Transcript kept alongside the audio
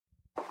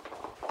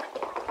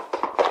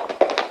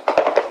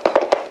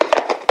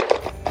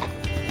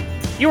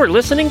You are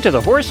listening to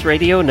the Horse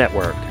Radio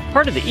Network,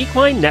 part of the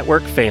Equine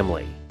Network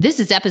family.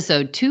 This is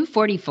episode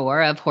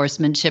 244 of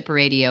Horsemanship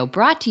Radio,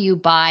 brought to you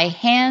by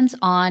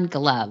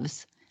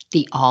HandsOnGloves,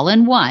 the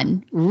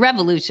all-in-one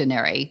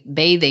revolutionary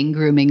bathing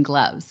grooming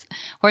gloves.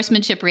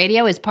 Horsemanship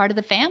Radio is part of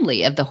the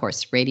family of the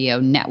Horse Radio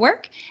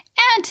Network.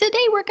 And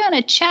today we're going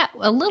to chat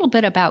a little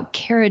bit about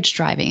carriage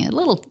driving, a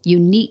little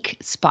unique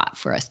spot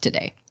for us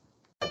today.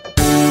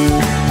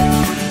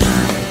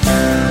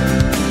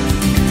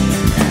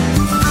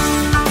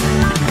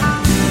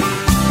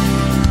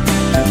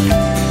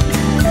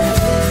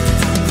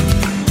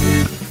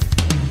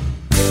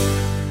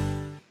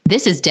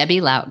 This is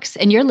Debbie Laux,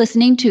 and you're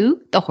listening to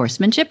the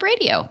Horsemanship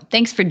Radio.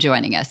 Thanks for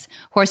joining us.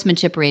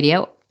 Horsemanship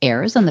Radio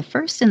airs on the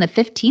 1st and the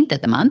 15th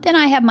of the month, and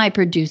I have my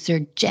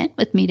producer, Jen,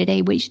 with me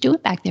today. What are you doing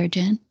back there,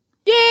 Jen?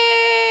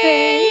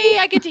 Yay!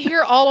 I get to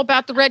hear all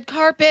about the red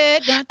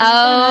carpet. You want to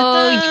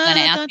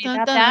ask me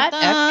about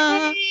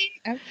that?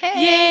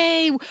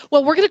 Okay. Yay!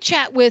 Well, we're going to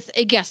chat with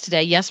a guest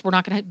today. Yes, we're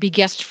not going to be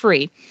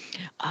guest-free,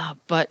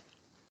 but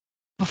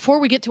before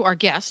we get to our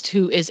guest,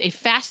 who is a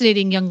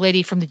fascinating young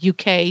lady from the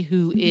UK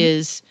who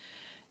is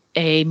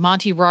a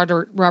Monty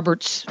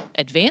Roberts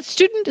advanced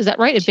student, is that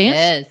right?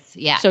 Advanced? Yes,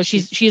 yeah. So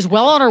she is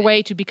well on her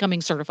way to becoming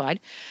certified,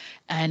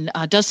 and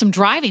does some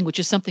driving, which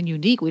is something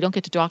unique. We don't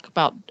get to talk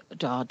about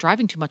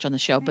driving too much on the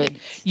show, but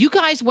you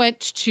guys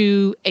went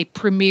to a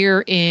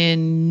premiere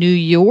in New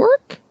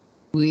York?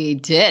 We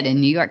did,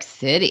 in New York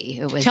City.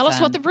 It was, Tell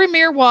us what the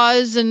premiere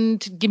was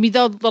and give me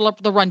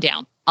the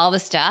rundown. All the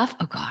stuff.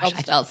 Oh gosh,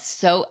 I felt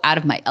so out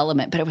of my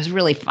element, but it was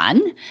really fun.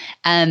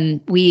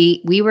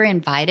 We were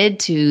invited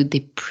to the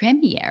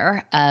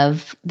premiere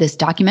of this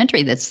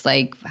documentary that's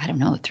like, I don't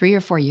know, 3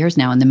 or 4 years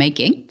now in the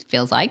making, it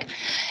feels like.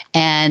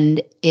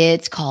 And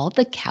it's called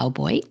The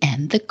Cowboy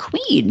and the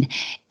Queen.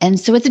 And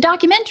so it's a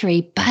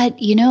documentary,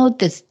 but you know,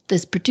 this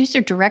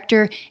producer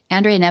director,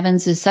 Andrea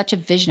Nevins, is such a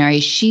visionary.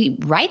 She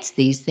writes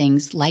these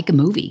things like a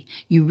movie.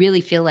 You really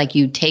feel like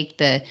you take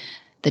the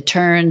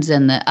turns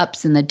and the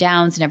ups and the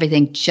downs and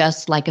everything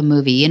just like a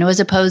movie, you know, as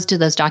opposed to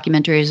those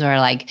documentaries are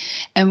like,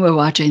 and we're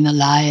watching the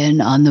lion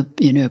on the,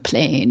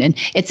 plane. And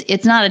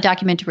it's not a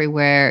documentary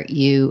where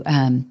you,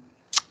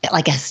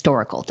 like a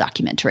historical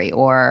documentary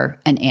or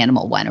an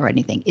animal one or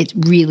anything. It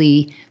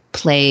really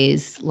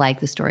plays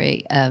like the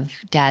story of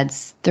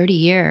Dad's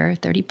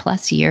 30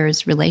 plus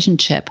years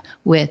relationship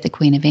with the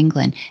Queen of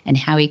England and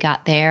how he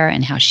got there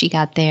and how she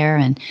got there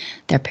and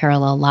their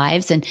parallel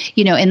lives. And,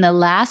 in the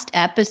last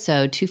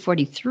episode,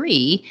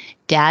 243,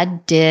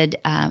 Dad did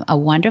a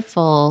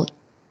wonderful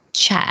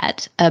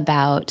chat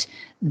about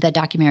the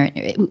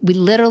documentary. We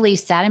literally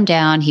sat him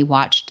down. He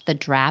watched the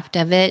draft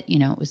of it.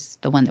 It was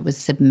the one that was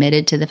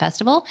submitted to the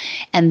festival.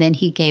 And then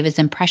he gave his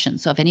impression.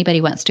 So if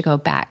anybody wants to go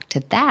back to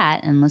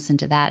that and listen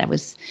to that, it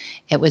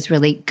was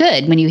really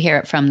good when you hear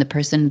it from the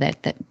person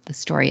that the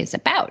story is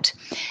about.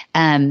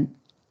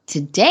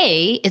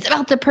 Today, it's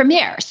about the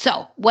premiere.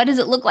 So what does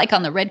it look like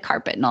on the red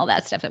carpet and all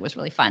that stuff? That was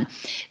really fun.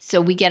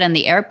 So we get on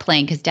the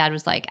airplane because Dad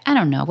was like, I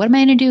don't know, what am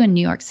I going to do in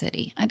New York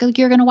City? I go,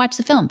 you're going to watch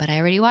the film, but I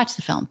already watched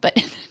the film. But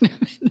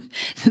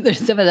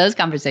there's some of those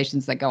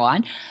conversations that go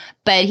on.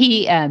 But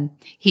he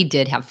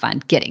did have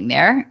fun. Getting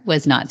there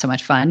was not so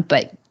much fun,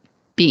 but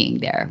being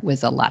there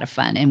was a lot of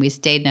fun. And we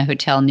stayed in a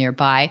hotel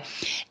nearby,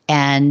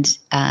 and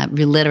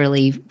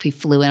we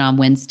flew in on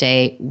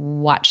Wednesday,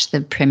 watched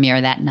the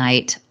premiere that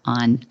night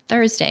on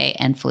Thursday,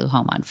 and flew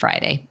home on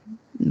Friday.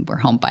 We're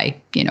home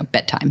by,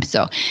 bedtime.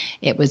 So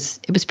it was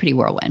pretty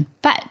whirlwind.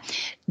 But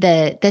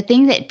the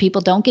thing that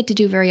people don't get to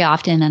do very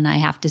often, and I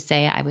have to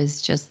say I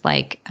was just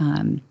like,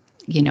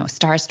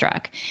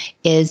 starstruck,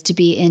 is to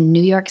be in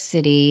New York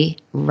City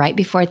right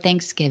before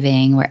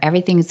Thanksgiving, where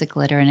everything's a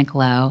glitter and a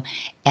glow,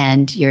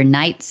 and your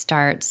night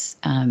starts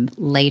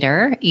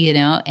later,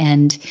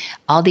 and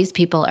all these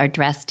people are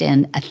dressed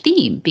in a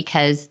theme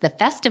because the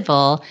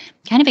festival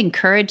kind of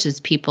encourages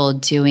people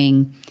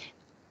doing,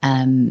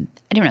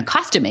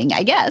 costuming,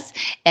 I guess.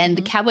 And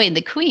the Cowboy and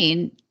the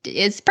Queen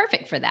is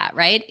perfect for that,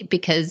 right?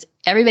 Because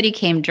pretty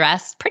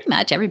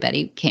much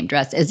everybody came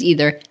dressed as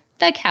either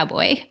the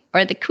cowboy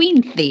or the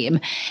Queen theme.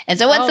 And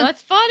so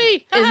that's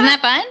funny. Isn't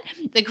that fun?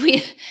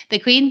 The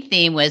Queen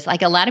theme was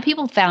like, a lot of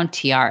people found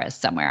tiaras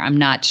somewhere. I'm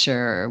not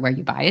sure where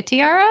you buy a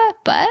tiara,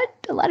 but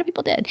a lot of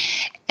people did.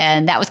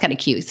 And that was kind of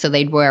cute. So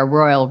they'd wear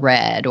royal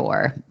red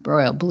or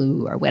royal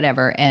blue or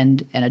whatever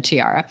and a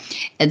tiara.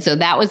 And so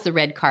that was the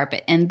red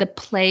carpet. And the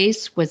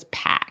place was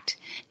packed.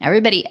 Now,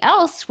 everybody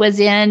else was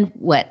in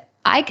what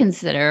I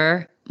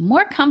consider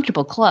more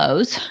comfortable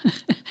clothes,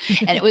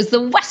 and it was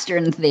the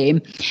Western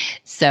theme.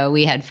 So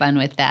we had fun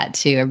with that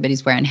too.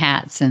 Everybody's wearing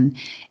hats and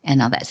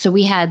all that. So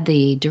we had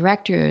the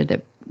director,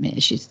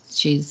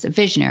 she's a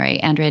visionary,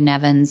 Andrea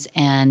Nevins,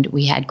 and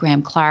we had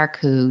Graham Clark,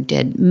 who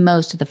did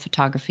most of the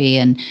photography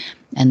and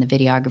the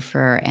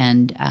videographer,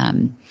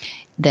 and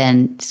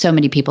then so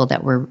many people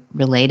that were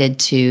related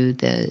to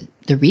the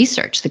the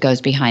research that goes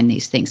behind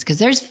these things, because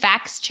there's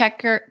fact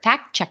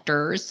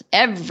checkers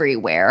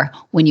everywhere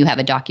when you have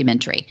a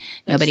documentary.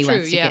 Nobody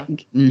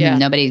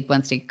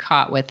wants to get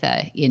caught with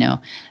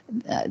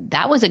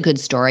that was a good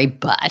story,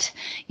 but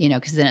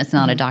because then it's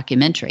not a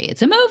documentary,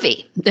 it's a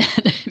movie.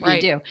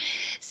 Right. You do.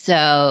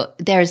 So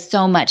there's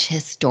so much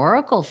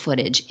historical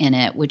footage in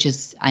it, which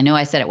is, I know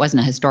I said it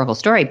wasn't a historical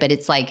story, but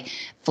it's like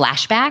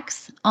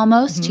flashbacks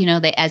almost.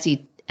 They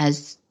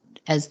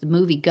as the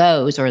movie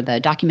goes or the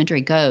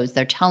documentary goes,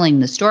 they're telling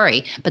the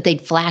story, but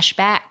they'd flash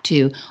back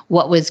to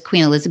what was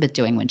Queen Elizabeth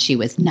doing when she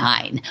was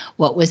 9?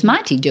 What was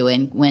Monty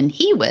doing when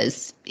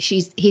he's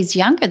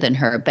younger than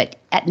her, but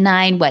at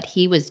 9, what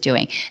he was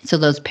doing. So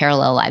those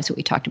parallel lives that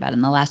we talked about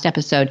in the last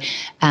episode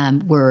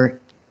were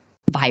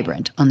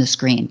vibrant on the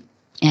screen.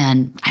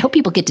 And I hope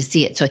people get to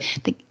see it. So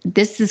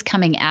this is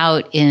coming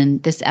out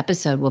this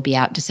episode will be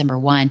out December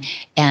 1.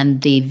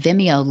 And the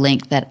Vimeo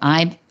link that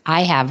I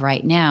have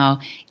right now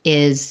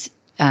is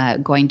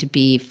going to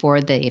be for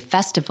the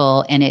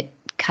festival, and it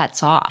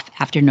cuts off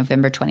after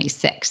November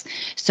 26th.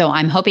 So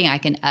I'm hoping I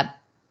can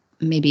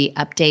maybe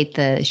update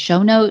the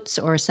show notes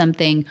or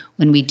something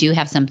when we do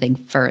have something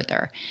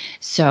further.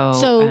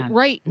 So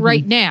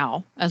right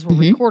now, as we're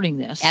recording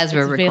this, it's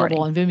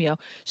available on Vimeo.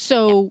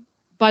 So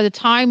by the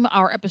time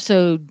our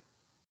episode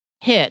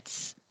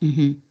hits,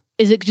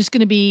 is it just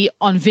going to be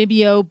on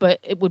Vimeo, but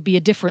it would be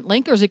a different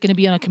link, or is it going to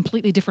be on a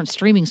completely different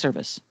streaming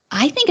service?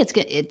 I think it's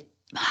good.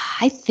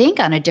 I think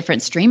on a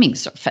different streaming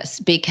service,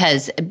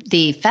 because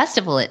the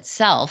festival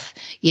itself,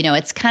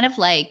 it's kind of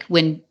like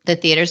when the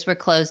theaters were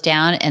closed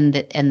down and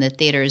the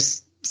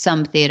theaters,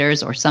 some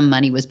theaters or some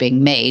money was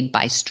being made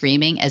by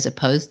streaming as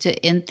opposed to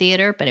in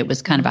theater, but it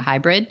was kind of a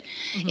hybrid.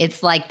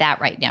 It's like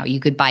that right now. You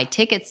could buy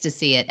tickets to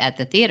see it at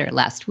the theater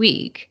last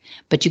week,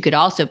 but you could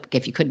also,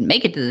 if you couldn't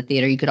make it to the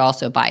theater, you could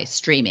also buy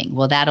streaming.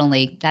 Well,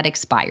 that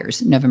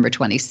expires November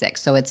 26th.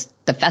 So it's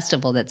the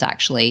festival that's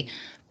actually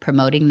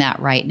promoting that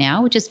right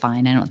now, which is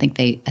fine. I think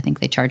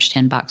they charge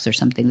 $10 or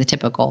something, the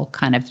typical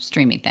kind of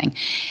streaming thing.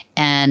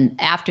 And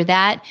after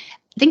that,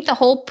 I think the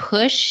whole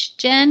push,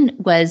 Jen,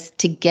 was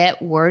to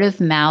get word of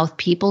mouth,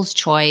 people's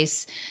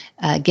choice,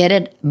 get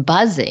it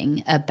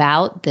buzzing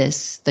about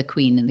the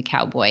Queen and the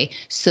Cowboy,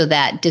 so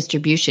that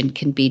distribution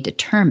can be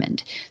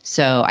determined.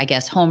 So I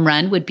guess home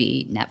run would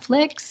be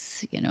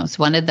Netflix. It's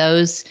one of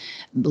those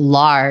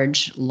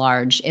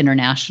large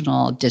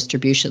international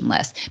distribution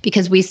lists,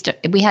 because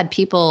we had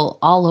people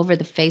all over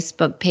the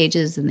Facebook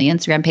pages and the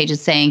Instagram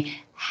pages saying,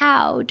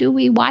 how do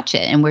we watch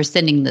it? And we're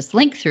sending this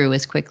link through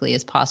as quickly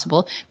as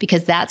possible,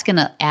 because that's going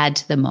to add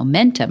to the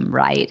momentum,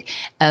 right,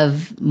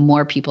 of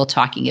more people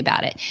talking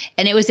about it.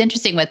 And it was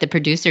interesting what the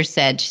producer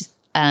said.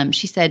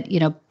 She said,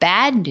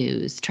 bad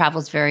news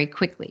travels very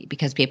quickly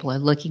because people are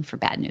looking for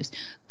bad news.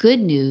 Good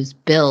news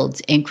builds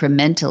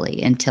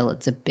incrementally until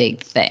it's a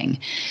big thing.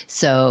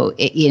 So,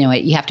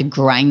 you have to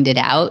grind it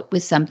out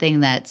with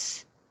something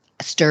that's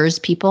stirs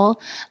people.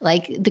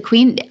 Like the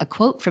Queen, a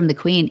quote from the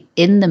Queen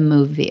in the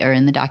movie or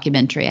in the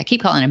documentary. I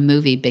keep calling it a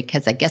movie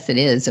because I guess it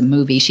is a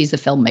movie. She's a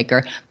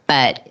filmmaker,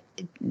 but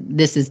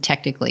this is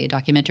technically a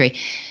documentary.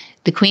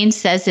 The Queen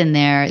says in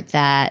there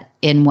that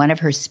in one of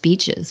her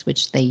speeches,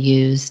 which they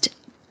used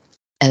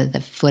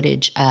the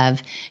footage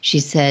of, she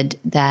said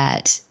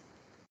that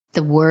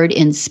the word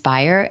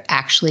inspire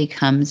actually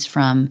comes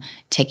from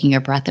taking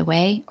your breath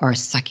away or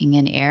sucking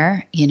in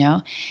air,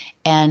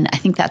 And I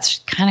think that's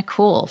kind of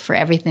cool for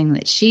everything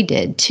that she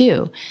did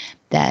too,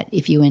 that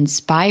if you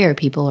inspire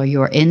people or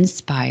you're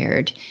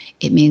inspired,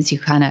 it means you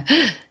kind of,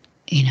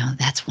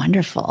 that's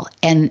wonderful.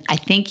 And I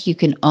think you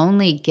can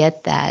only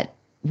get that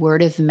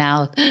word of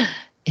mouth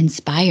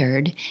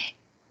inspired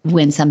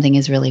when something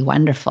is really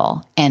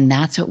wonderful. And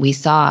that's what we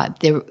saw.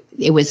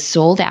 It was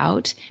sold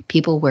out.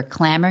 People were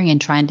clamoring and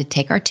trying to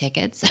take our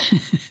tickets.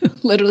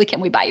 Literally,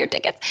 can we buy your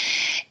tickets?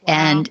 Wow.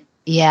 And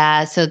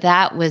yeah, so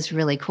that was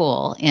really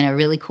cool, in a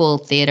really cool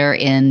theater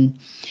in,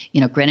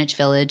 Greenwich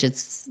Village.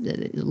 It's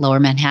the lower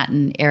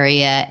Manhattan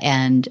area.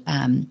 And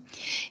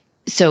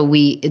so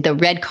the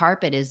red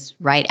carpet is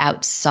right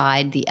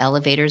outside the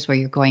elevators where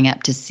you're going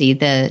up to see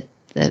the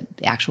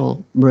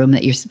actual room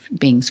that you're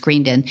being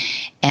screened in,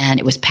 and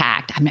it was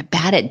packed. I'm not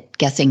bad at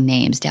guessing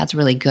names. Dad's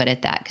really good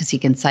at that because he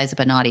can size up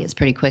an audience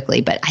pretty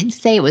quickly. But I'd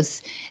say it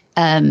was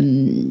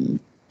 200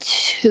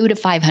 to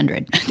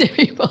 500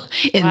 people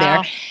in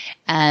there,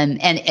 and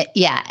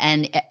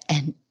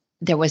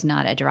there was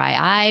not a dry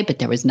eye, but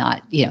there was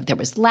not, there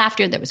was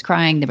laughter, there was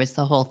crying, there was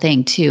the whole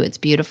thing too. It's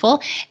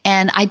beautiful,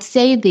 and I'd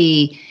say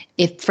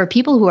if for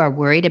people who are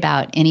worried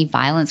about any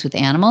violence with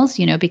animals,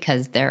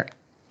 because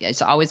it's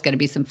always going to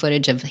be some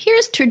footage of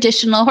here's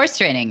traditional horse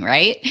training,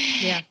 right?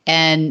 Yeah.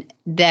 And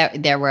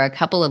there were a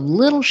couple of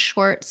little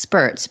short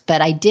spurts,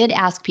 but I did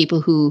ask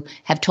people who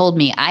have told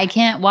me I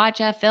can't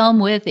watch a film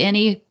with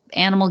any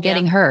animal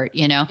getting hurt,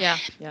 Yeah.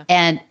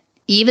 And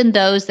even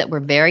those that were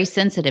very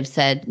sensitive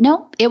said,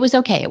 no, it was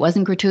okay. It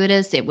wasn't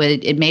gratuitous. It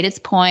made its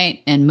point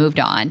and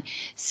moved on.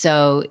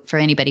 So for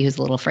anybody who's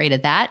a little afraid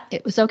of that,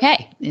 it was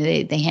okay.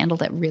 They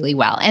handled it really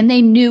well. And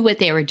they knew what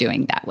they were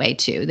doing that way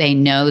too. They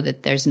know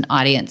that there's an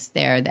audience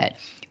there that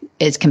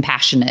is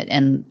compassionate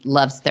and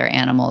loves their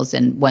animals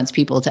and wants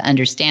people to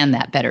understand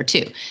that better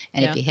too.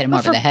 And if you hit them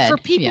over the head. For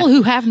people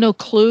who have no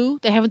clue,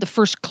 they haven't the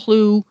first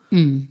clue,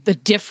 the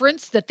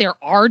difference, that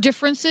there are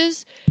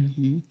differences,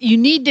 you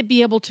need to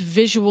be able to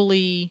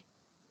visually,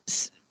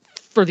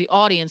 for the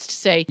audience to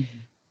say,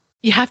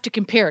 you have to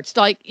compare. It's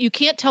like, you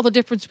can't tell the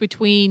difference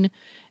between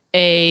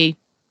a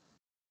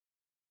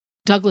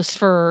Douglas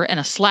fir and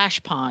a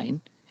slash pine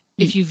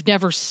if you've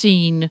never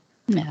seen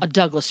a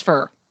Douglas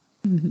fir.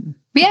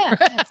 Yeah,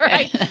 that's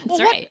right. That's well,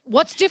 right.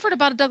 What's different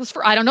about a Douglas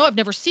fir? I don't know. I've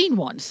never seen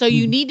one. So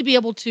you need to be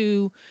able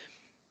to,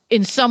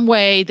 in some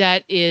way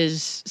that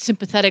is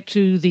sympathetic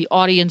to the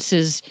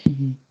audience's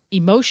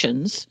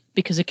emotions,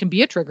 because it can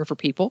be a trigger for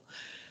people.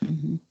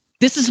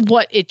 This is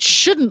what it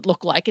shouldn't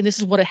look like, and this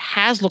is what it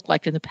has looked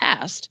like in the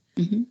past.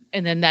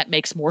 And then that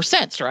makes more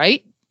sense,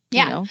 right?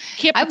 Yeah. You know,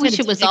 can't I wish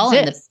it was all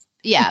in the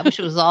I wish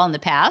it was all in the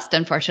past.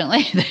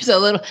 Unfortunately, there's a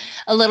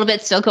little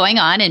bit still going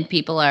on, and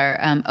people are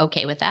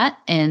okay with that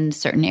in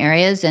certain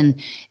areas,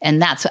 and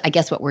that's, I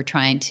guess, what we're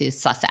trying to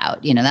suss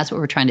out. You know, that's what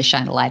we're trying to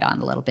shine a light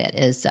on a little bit,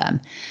 is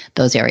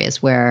those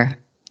areas where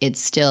it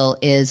still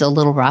is a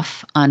little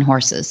rough on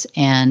horses,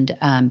 and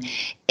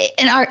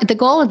the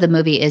goal of the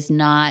movie is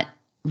not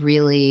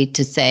really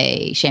to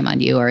say shame on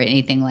you or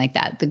anything like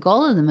that. The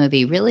goal of the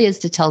movie really is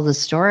to tell the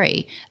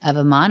story of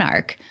a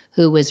monarch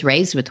who was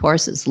raised with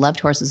horses,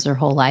 loved horses her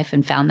whole life,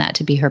 and found that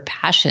to be her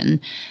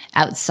passion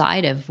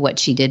outside of what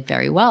she did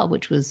very well,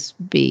 which was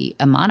be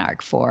a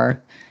monarch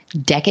for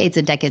decades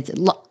and decades.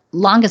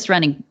 Longest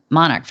running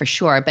monarch for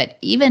sure, but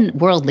even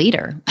world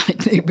leader.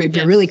 We'd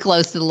be really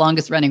close to the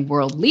longest running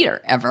world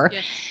leader ever.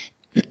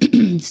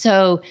 Yes.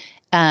 So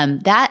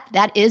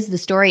that is the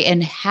story,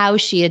 and how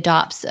she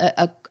adopts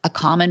a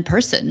common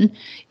person,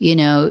 you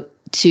know,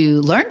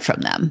 to learn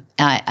from them.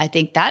 I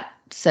think that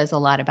says a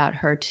lot about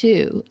her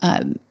too,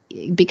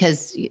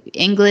 because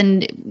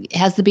England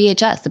has the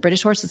BHS, the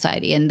British Horse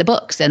Society, and the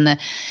books, and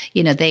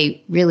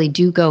they really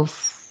do go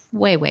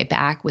way, way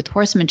back with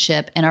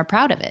horsemanship and are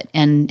proud of it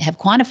and have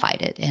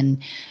quantified it and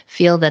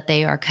feel that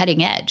they are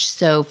cutting edge.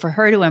 So for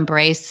her to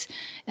embrace,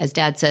 as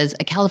Dad says,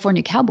 a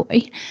California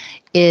cowboy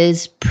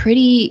is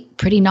pretty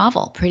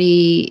novel,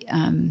 pretty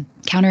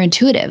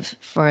counterintuitive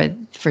for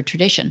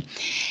tradition.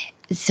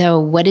 So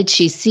what did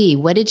she see?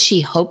 What did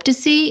she hope to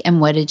see?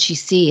 And what did she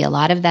see? A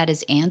lot of that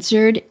is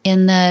answered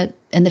in the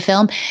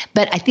film.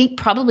 But I think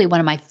probably one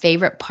of my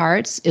favorite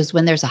parts is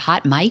when there's a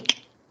hot mic.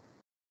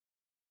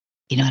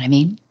 You know what I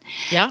mean?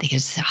 Yeah.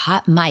 There's a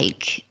hot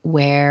mic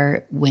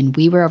where when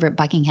we were over at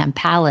Buckingham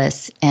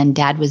Palace and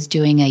Dad was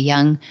doing a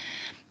young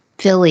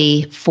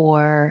filly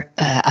for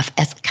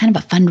as kind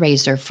of a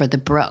fundraiser for the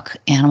Brook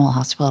Animal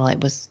Hospital.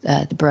 It was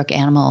the Brook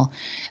Animal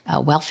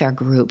Welfare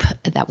Group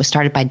that was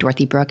started by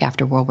Dorothy Brooke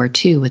after World War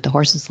II with the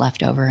horses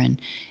left over in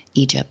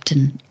Egypt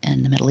and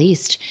the Middle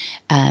East.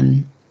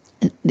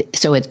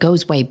 So it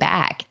goes way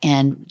back,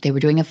 and they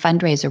were doing a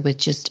fundraiser with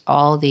just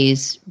all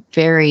these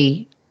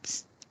very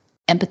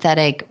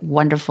empathetic,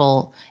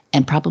 wonderful,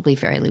 and probably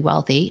fairly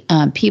wealthy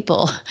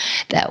people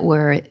that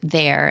were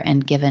there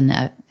and given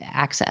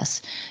access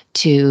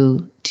to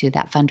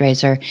that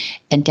fundraiser.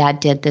 And Dad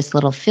did this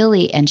little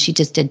filly, and she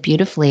just did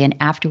beautifully. And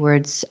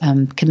afterwards,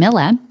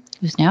 Camilla,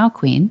 who's now a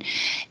queen,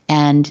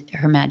 and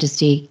Her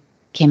Majesty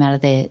came out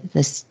of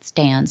the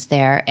stands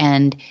there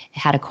and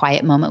had a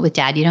quiet moment with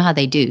Dad. You know how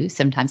they do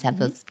sometimes have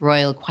those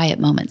royal quiet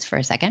moments for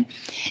a second.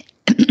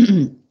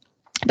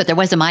 But there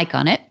was a mic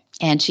on it.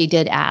 And she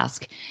did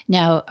ask.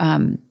 Now,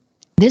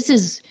 this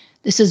has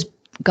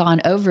gone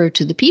over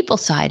to the people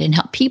side and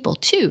helped people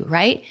too,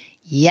 right?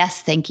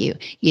 Yes, thank you.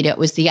 You know, it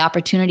was the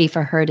opportunity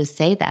for her to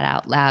say that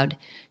out loud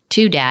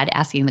to Dad,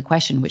 asking the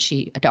question, which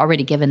she had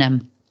already given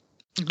him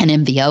an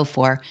MVO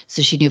for,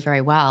 so she knew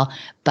very well.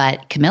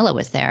 But Camilla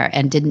was there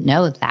and didn't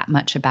know that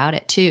much about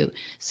it too.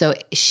 So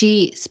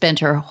she spent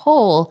her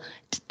whole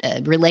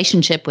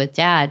relationship with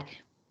Dad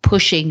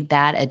pushing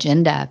that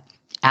agenda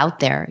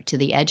out there to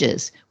the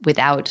edges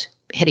without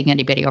hitting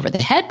anybody over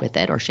the head with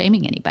it or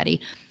shaming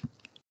anybody,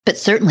 but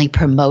certainly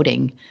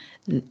promoting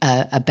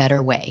a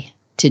better way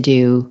to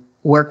do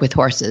work with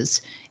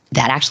horses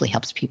that actually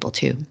helps people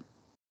too.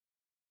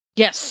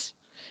 Yes.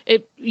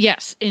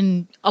 Yes.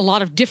 In a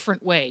lot of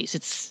different ways.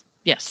 It's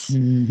yes.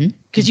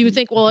 Because you would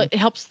think, well, it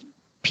helps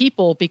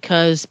people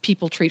because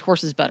people treat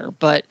horses better,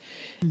 but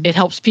it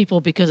helps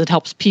people because it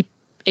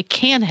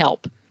can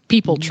help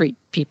people treat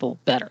people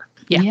better.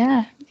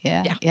 Yeah.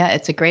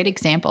 It's a great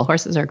example.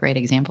 Horses are a great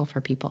example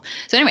for people.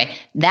 So anyway,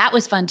 that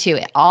was fun too.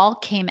 It all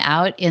came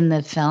out in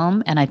the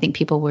film, and I think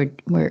people are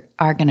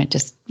going to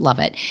just love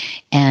it.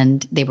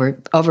 And they were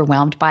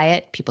overwhelmed by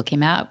it. People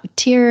came out with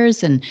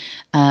tears and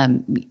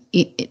vowing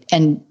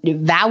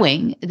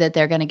that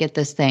they're going to get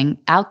this thing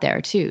out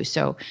there too.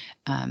 So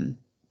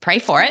pray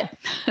for it.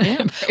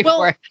 Yeah.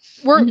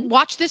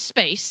 Watch this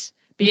space,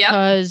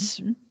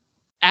 because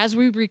as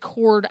we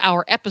record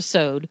our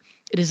episode,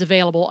 it is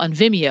available on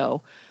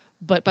Vimeo.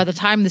 But by the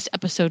time this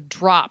episode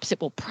drops,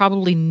 it will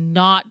probably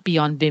not be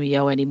on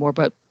Vimeo anymore.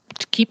 But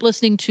keep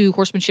listening to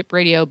Horsemanship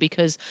Radio,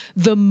 because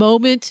the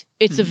moment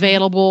it's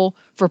available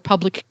for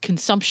public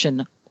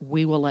consumption,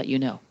 we will let you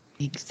know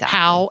exactly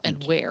how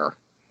and where.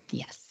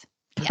 Yes.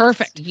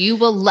 Perfect. Yes. You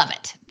will love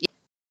it.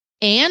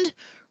 And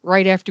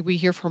right after we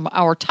hear from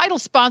our title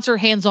sponsor,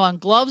 Hands On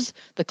Gloves,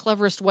 the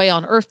cleverest way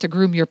on earth to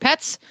groom your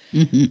pets,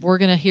 we're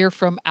going to hear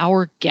from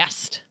our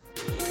guest.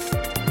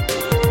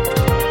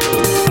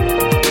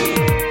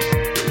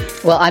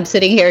 Well, I'm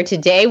sitting here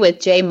today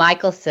with Jay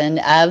Michelson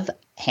of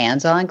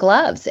Hands On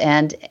Gloves.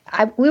 And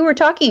we were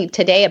talking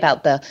today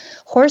about the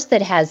horse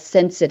that has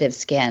sensitive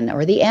skin,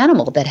 or the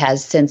animal that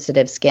has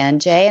sensitive skin,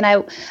 Jay. And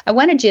I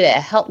wanted you to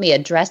help me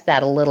address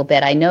that a little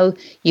bit. I know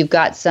you've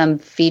got some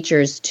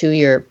features to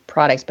your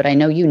products, but I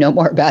know you know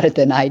more about it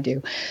than I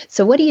do.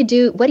 So what do you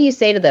do? What do you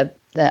say to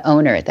the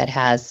owner that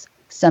has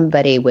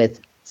somebody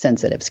with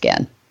sensitive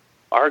skin?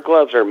 Our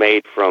gloves are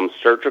made from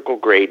surgical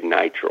grade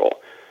nitrile.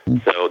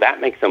 So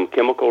that makes them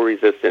chemical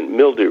resistant,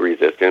 mildew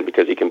resistant,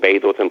 because you can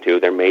bathe with them too.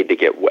 They're made to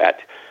get wet.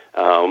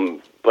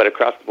 But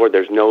across the board,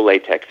 there's no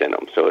latex in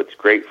them. So it's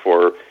great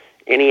for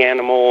any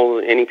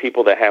animal, any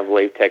people that have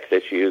latex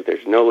issues.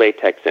 There's no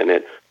latex in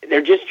it.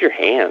 They're just your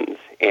hands.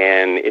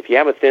 And if you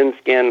have a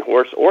thin-skinned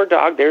horse or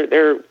dog,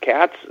 they're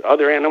cats,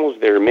 other animals.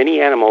 There are many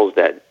animals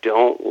that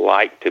don't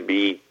like to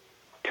be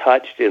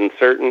touched in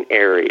certain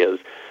areas.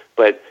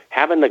 But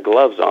having the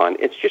gloves on,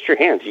 it's just your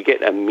hands. You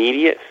get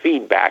immediate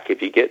feedback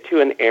if you get to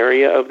an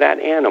area of that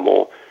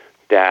animal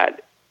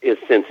that is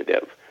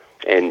sensitive.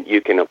 And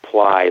you can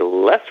apply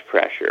less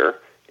pressure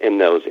in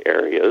those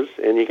areas,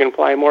 and you can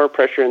apply more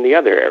pressure in the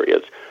other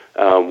areas.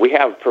 We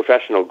have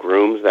professional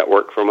grooms that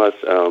work from us.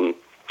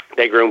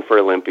 They groom for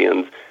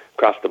Olympians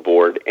across the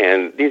board,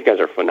 and these guys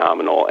are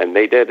phenomenal. And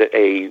they did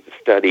a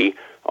study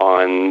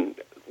on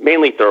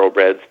mainly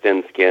thoroughbreds,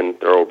 thin-skinned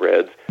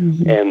thoroughbreds,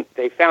 and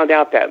they found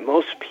out that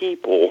most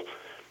people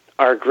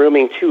are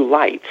grooming too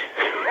light.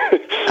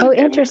 Oh,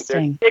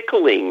 interesting. They're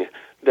tickling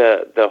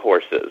the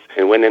horses,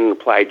 and went in and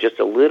applied just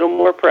a little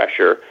more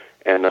pressure,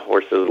 and the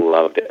horses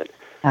loved it.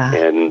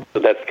 And so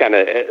that's kind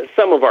of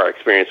some of our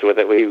experience with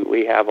it.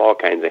 We have all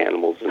kinds of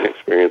animals and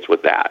experience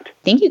with that. I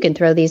think you can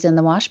throw these in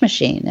the wash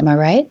machine. Am I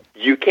right?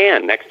 You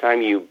can. Next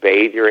time you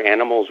bathe your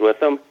animals with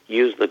them,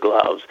 use the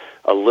gloves.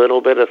 A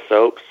little bit of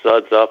soap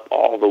suds up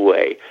all the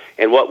way.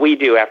 And what we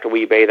do after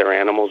we bathe our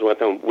animals with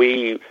them,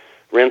 we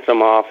rinse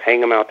them off, hang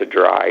them out to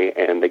dry,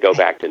 and they go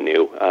back to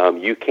new.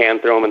 You can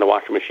throw them in the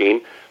washing machine.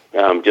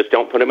 Just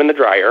don't put them in the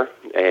dryer.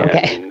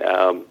 And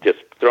just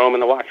throw them in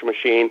the washing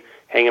machine,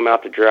 hang them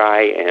out to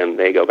dry, and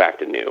they go back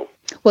to new.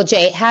 Well,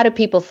 Jay, how do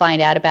people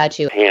find out about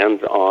you?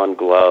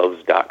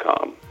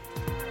 HandsOnGloves.com.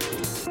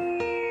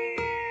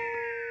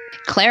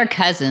 Claire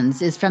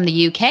Cousins is from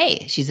the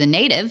UK. She's a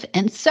native,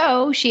 and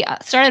so she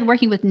started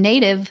working with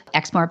native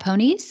Exmoor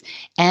ponies,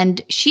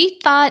 and she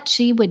thought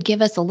she would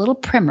give us a little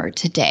primer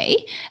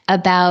today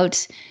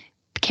about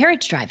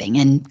carriage driving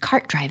and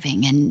cart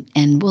driving,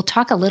 and we'll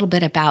talk a little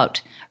bit about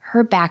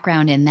her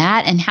background in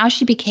that and how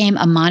she became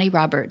a Monty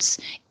Roberts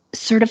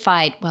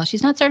certified, well,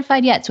 she's not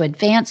certified yet, so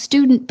advanced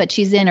student, but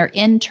she's in her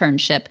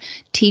internship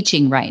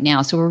teaching right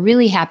now. So we're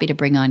really happy to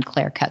bring on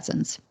Claire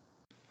Cousins.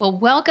 Well,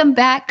 welcome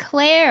back,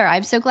 Claire.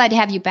 I'm so glad to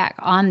have you back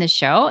on the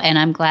show, and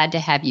I'm glad to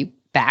have you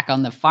back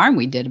on the farm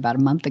we did about a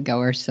month ago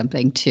or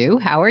something, too.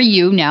 How are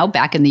you now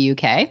back in the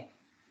UK?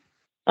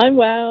 I'm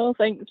well,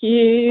 thank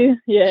you.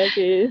 Yeah,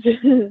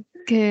 good.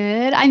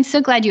 Good. I'm so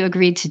glad you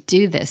agreed to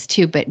do this,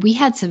 too. But we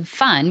had some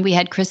fun. We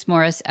had Chris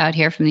Morris out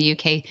here from the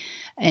UK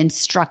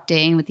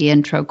instructing with the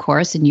intro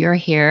course, and you're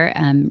here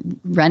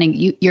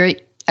running. You're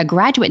a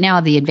graduate now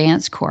of the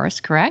advanced course,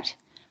 correct?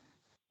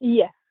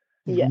 Yeah.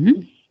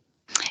 Mm-hmm.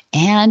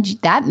 And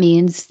that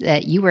means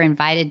that you were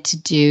invited to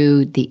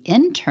do the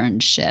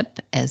internship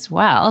as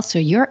well. So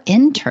you're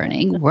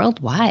interning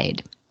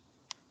worldwide.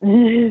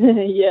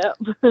 Yep.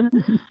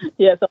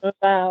 Yes, I'm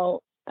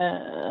about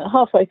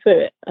halfway through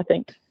it, I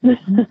think.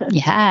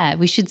 Yeah,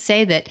 we should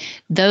say that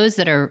those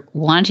that are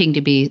wanting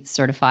to be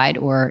certified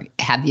or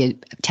have the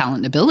talent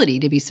and ability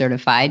to be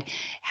certified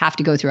have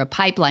to go through a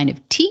pipeline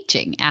of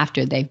teaching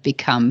after they've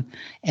become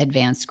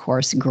advanced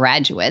course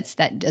graduates.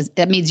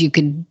 That means you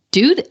could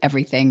do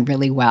everything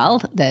really well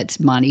that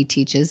Monty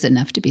teaches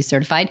enough to be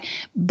certified,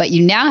 but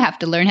you now have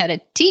to learn how to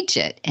teach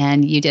it.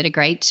 And you did a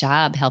great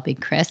job helping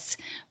Chris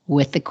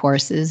with the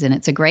courses, and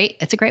it's a great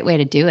way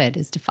to do it,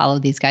 is to follow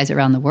these guys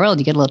around the world.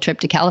 You get a little trip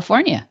to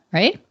California,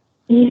 right?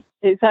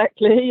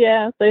 Exactly.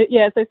 Yeah. So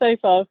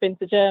far I've been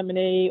to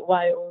Germany,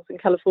 Wales, and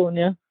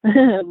California.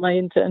 My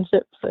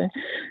internship. So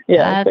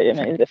yeah, it's pretty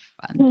amazing.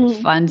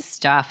 Fun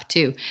stuff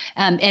too.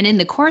 And in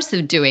the course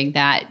of doing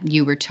that,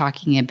 you were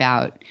talking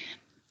about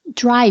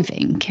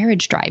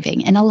carriage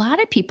driving, and a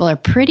lot of people are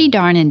pretty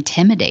darn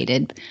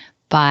intimidated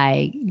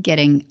by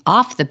getting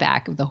off the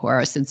back of the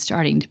horse and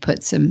starting to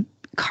put some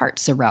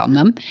carts around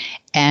them.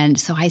 And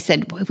so I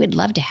said, we would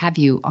love to have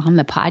you on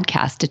the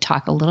podcast to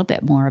talk a little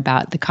bit more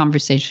about the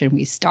conversation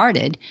we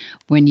started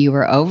when you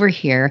were over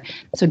here.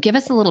 So give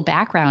us a little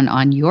background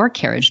on your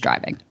carriage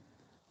driving.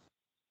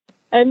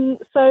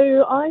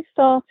 So I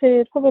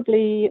started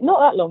probably not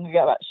that long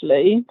ago,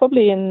 actually,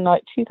 probably in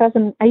like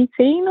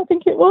 2018, I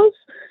think it was.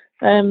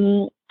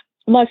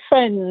 My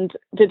friend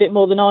did it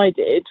more than I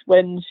did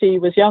when she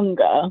was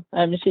younger.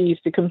 She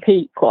used to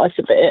compete quite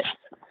a bit,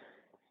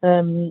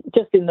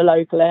 just in the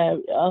local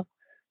area.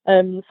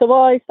 So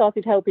I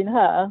started helping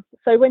her.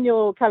 So when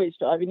you're carriage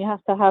driving, you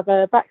have to have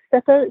a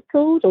backstepper, it's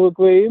called, or a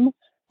groom,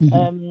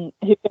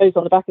 who goes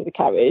on the back of the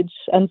carriage.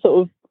 And sort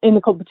of in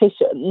the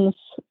competitions,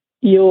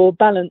 you're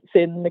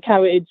balancing the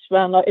carriage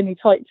around like any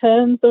tight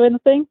turns or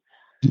anything.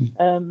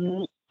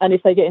 And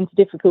if they get into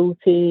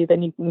difficulty,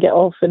 then you can get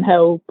off and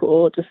help,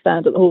 or just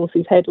stand at the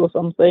horse's head or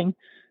something.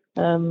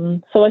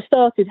 So I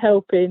started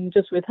helping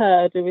just with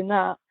her doing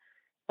that.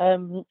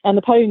 And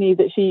the pony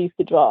that she used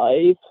to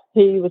drive,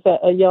 he was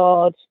at a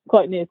yard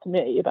quite near to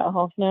me, about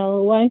half an hour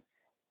away.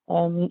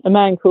 A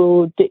man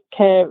called Dick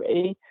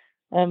Carey.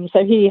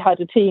 So he had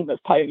a team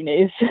of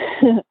ponies,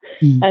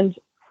 and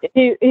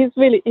he's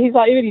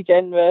like really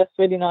generous,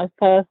 really nice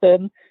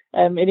person,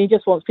 and he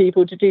just wants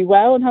people to do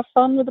well and have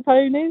fun with the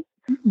ponies.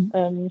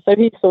 So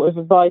he sort of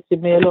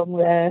invited me along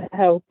there to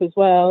help as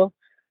well.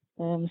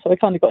 So I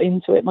kind of got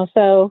into it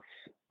myself,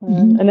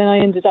 and then I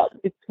ended up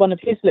with one of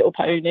his little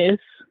ponies,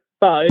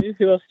 Bo,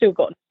 who I've still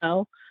got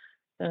now.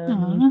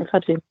 I've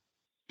had him.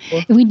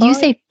 When you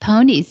say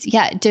ponies,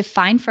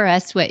 define for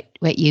us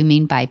what you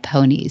mean by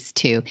ponies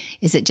too.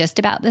 Is it just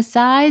about the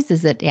size?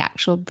 Is it the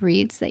actual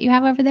breeds that you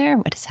have over there?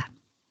 What is that?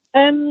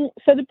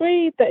 So the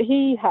breed that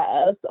he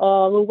has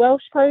are the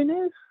Welsh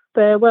ponies.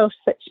 They're Welsh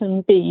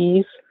section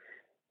Bs.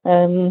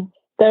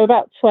 They're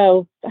about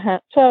 12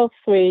 hands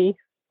 3.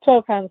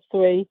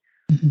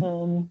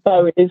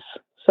 Bowies.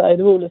 So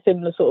they're all a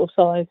similar sort of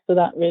size to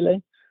that,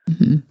 really.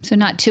 So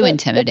not too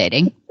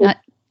intimidating.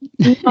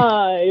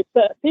 No,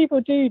 but people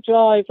do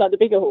drive like the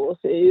bigger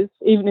horses,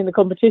 even in the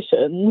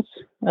competitions,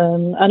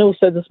 and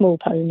also the small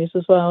ponies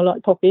as well,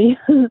 like Poppy.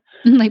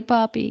 Like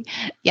Poppy.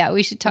 Yeah,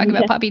 we should talk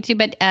about Poppy too.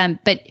 But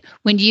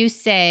when you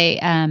say,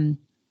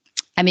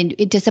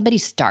 does somebody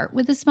start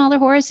with a smaller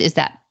horse? Is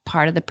that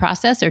part of the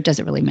process, or does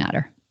it really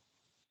matter?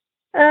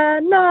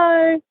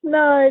 No,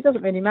 it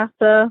doesn't really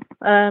matter.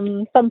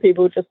 Some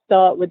people just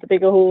start with the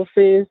bigger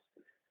horses.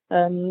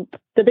 The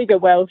bigger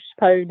Welsh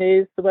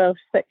ponies, the Welsh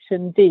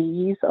section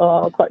Ds,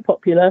 are quite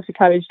popular for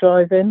carriage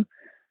driving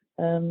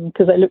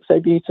because they look so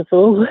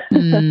beautiful.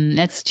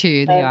 That's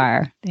true. They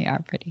are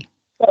pretty.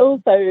 But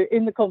also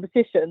in the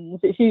competitions,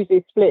 it's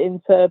usually split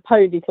into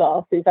pony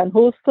classes and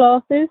horse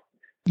classes.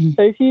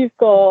 So if you've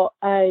got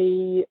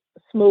a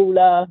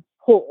smaller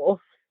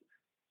horse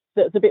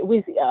that's a bit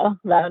whizzier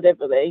around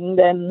everything,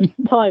 then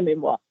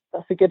timing wise,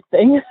 that's a good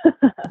thing.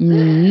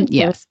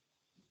 Yes.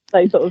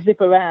 They sort of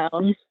zip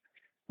around.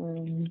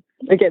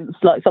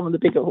 Against like some of the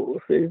bigger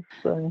horses.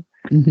 So,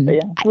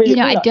 but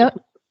yeah, I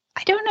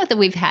don't know that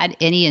we've had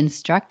any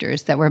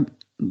instructors that were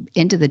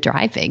into the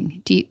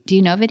driving. Do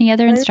you know of any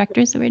other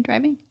instructors that were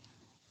driving?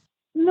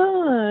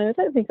 No, I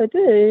don't think I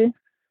do.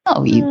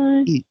 Oh,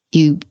 you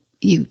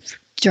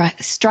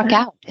struck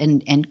out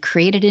and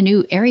created a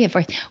new area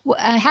for.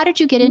 How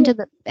did you get into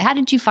How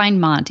did you find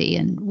Monty,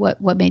 and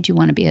what made you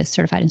want to be a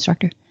certified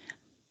instructor?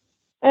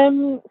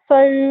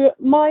 So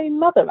my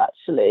mother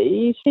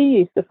actually, she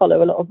used to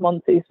follow a lot of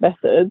Monty's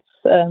methods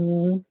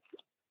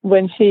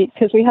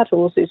because we had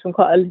horses from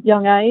quite a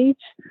young age,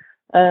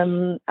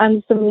 and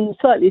some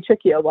slightly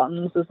trickier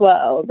ones as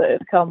well that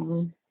had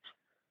come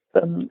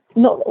from,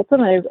 I don't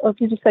know,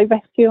 did you say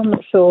rescue? I'm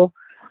not sure.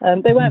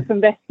 They weren't from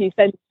rescue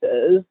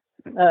centres,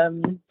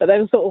 but they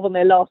were sort of on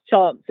their last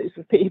chances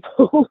with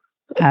people.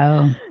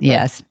 Oh,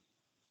 yes.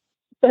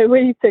 So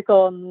we took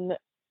on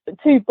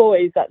 2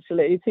 boys,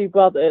 actually, 2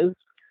 brothers.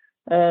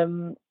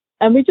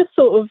 And we just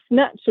sort of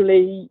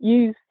naturally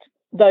used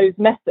those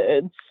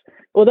methods,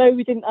 although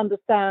we didn't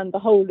understand the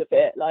whole of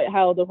it, like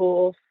how the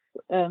horse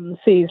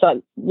sees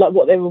like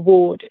what their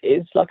reward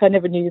is. Like I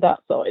never knew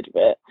that side of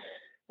it.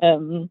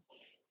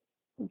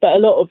 But a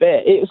lot of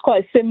it was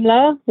quite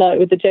similar, like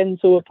with the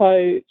gentle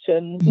approach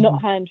and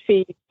not hand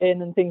feeding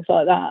and things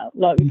like that.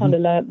 Like we kind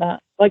of learned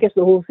that. I guess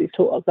the horses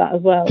taught us that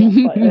as well.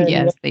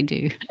 Yes, they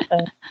do.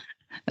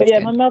 But yeah,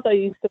 my mother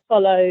used to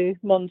follow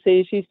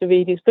Monty. She used to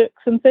read his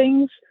books and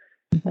things.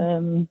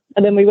 And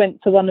then we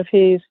went to one of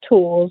his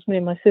tours. Me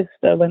and my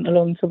sister went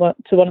along to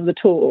one of the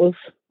tours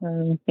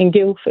in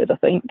Guildford, I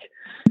think.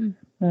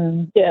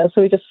 So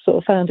we just sort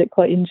of found it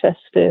quite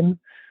interesting.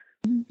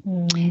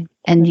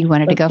 And you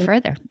wanted to go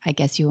further. I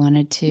guess you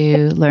wanted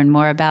to learn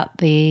more about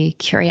the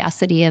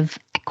curiosity of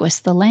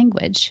Equus, the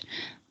language.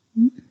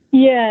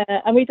 Yeah,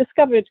 and we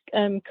discovered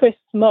Chris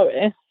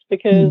Morris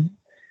because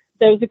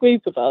there was a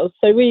group of us.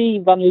 So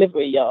we run a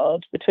livery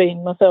yard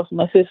between myself and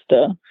my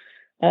sister.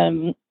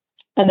 And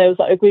there was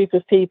like a group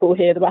of people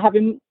here that were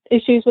having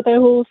issues with their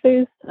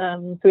horses.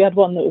 So we had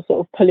one that was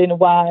sort of pulling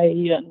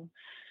away,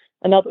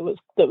 another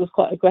that was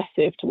quite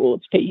aggressive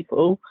towards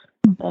people.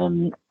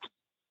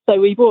 So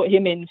we brought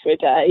him in for a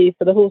day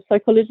for the horse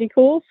psychology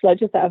course, like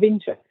just out of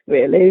interest,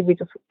 really. We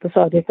just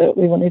decided that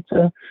we wanted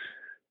to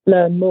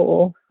learn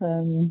more,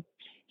 and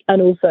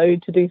also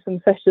to do some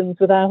sessions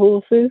with our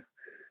horses.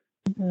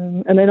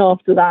 And then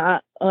after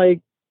that, I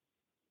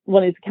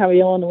wanted to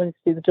carry on. I wanted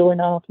to do the join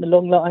up and the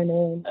long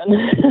lining,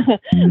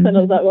 and then I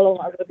was like, well,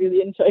 I might as well do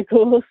the intro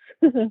course.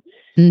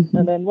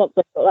 And then once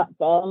I got that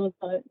far, I was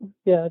like,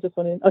 yeah, I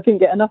couldn't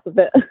get enough of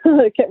it.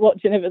 I kept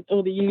watching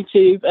all the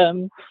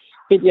YouTube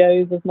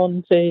videos of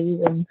Monty,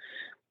 and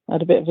I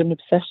had a bit of an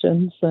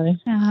obsession. So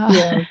yeah,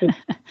 I was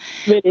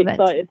really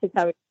excited to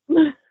carry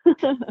on.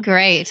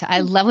 Great. I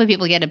love when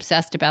people get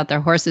obsessed about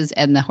their horses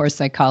and the horse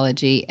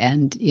psychology,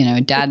 and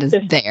Dad is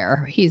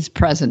there. He's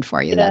present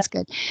for you. Yeah. That's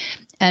good.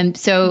 And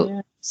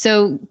so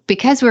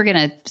because we're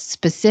going to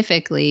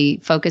specifically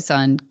focus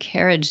on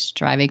carriage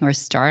driving or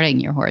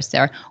starting your horse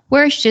there,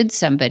 where should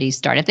somebody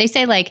start? If they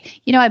say, like,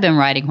 I've been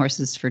riding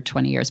horses for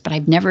 20 years, but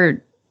I've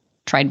never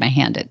tried my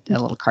hand at a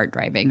little cart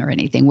driving or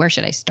anything, where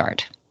should I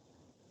start?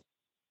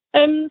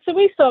 So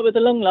we start with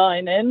the long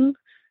lining.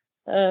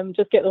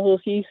 Just get the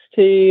horse used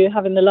to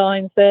having the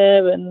lines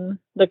there and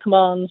the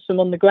commands from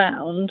on the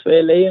ground,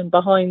 really, and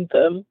behind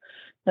them.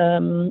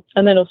 And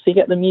then obviously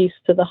get them used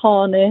to the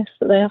harness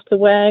that they have to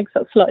wear, because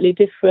that's slightly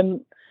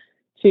different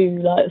to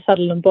like a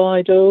saddle and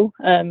bridle.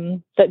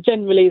 That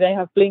generally they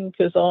have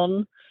blinkers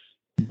on,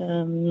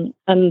 and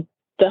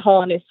the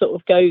harness sort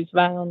of goes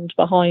round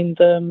behind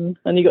them,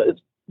 and you've got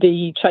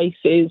the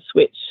traces,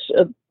 which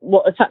are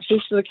what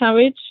attaches to the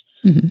carriage.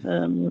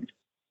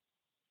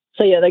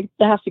 So yeah, they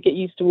have to get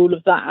used to all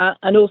of that,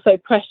 and also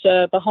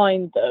pressure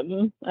behind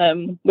them,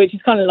 which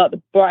is kind of like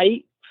the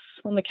brakes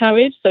on the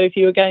carriage. So if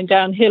you were going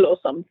downhill or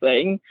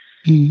something,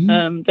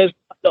 there's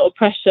a lot of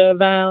pressure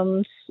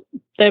around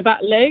their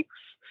back legs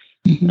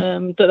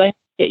that they have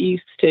to get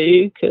used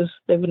to, because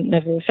they wouldn't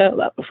never have felt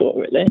that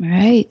before, really.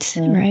 Right.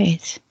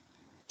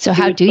 So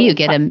how do you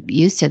get them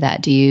used to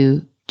that? Do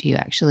you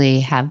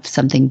actually have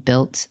something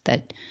built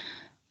that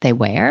they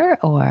wear,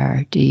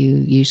 or do you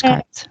use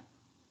carts?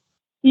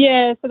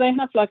 Yeah, so they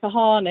have like a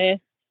harness,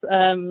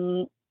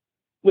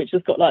 which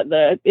has got like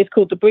it's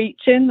called the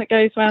breeching that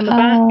goes around the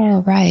back.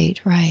 Oh,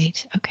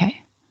 right.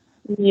 Okay.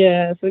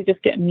 Yeah, so we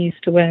just get them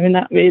used to wearing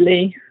that,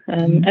 really.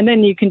 And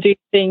then you can do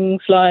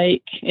things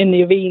like in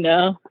the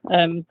arena,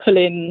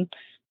 pulling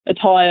a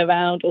tyre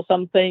around or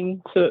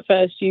something. So at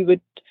first you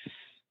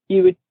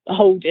would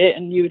hold it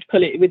and you would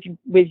pull it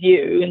with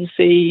you and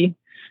see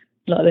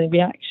like the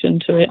reaction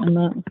to it and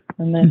that.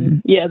 And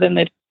then then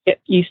they'd get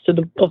used to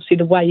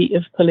the weight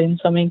of pulling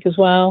something as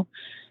well.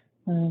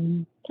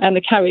 And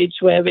the carriage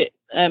where it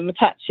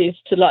attaches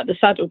to like the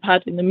saddle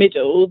pad in the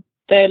middle,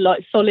 they're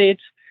like solid.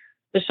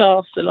 The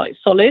shafts are like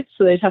solid,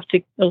 so they'd have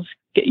to also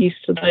get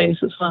used to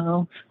those as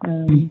well.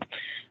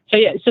 So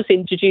yeah, it's just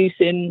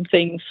introducing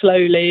things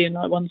slowly and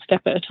like one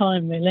step at a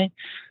time, really.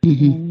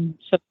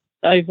 So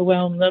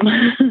overwhelm them.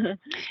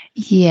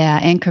 Yeah,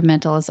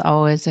 incremental is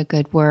always a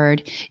good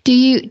word. Do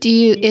you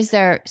is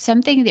there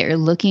something that you're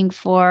looking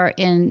for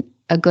in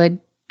a good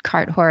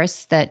cart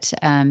horse that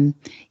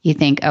you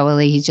think, oh, well,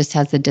 he just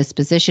has the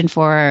disposition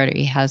for it, or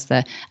he has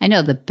I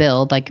know the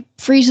build, like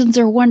Friesians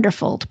are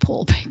wonderful to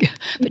pull,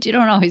 but you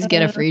don't always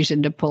get a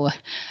Friesian to pull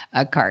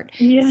a cart.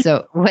 Yeah.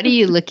 So what are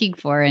you looking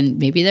for? And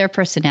maybe their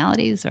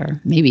personalities,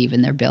 or maybe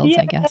even their builds,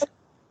 I guess.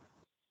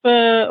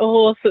 For a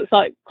horse that's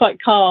like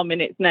quite calm in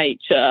its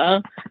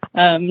nature,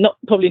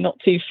 probably not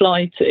too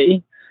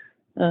flighty,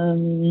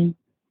 and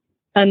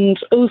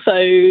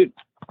also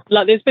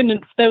like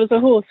there was a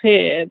horse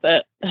here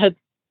that had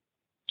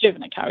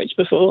driven a carriage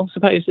before,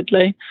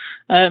 supposedly,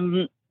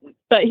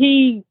 but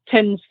he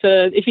tends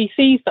to, if he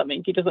sees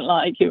something he doesn't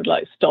like, he would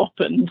like stop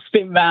and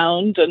spin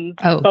round and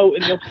bolt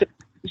in the opposite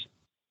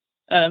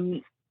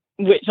direction,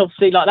 which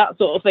obviously, like, that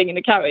sort of thing in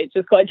a carriage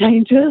is quite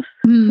dangerous.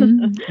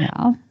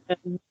 Yeah.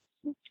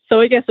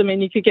 So I guess, I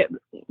mean, you could get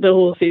the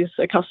horses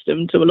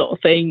accustomed to a lot of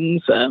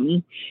things,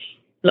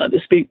 like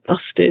the spook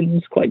busting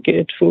is quite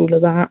good for all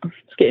of that.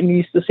 Just get them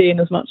used to seeing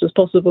as much as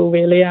possible,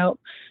 really, out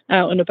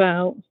and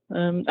about.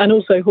 And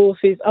also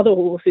other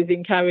horses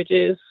in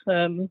carriages,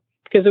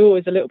 because they're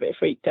always a little bit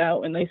freaked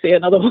out when they see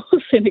another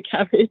horse in a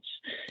carriage.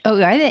 Oh,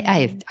 are they?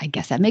 I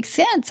guess that makes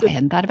sense. I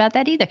hadn't thought about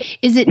that either.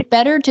 Is it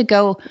better to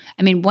go,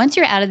 I mean, once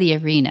you're out of the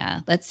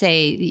arena, let's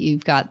say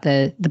you've got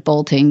the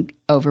bolting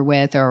over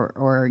with,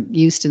 or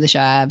used to the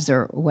shafts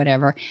or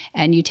whatever,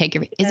 and you take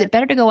is it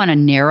better to go on a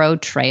narrow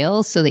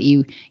trail so that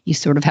you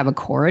sort of have a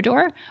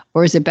corridor,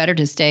 or is it better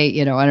to stay,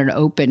 on an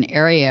open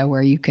area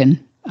where you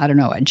can, I don't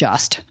know,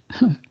 adjust?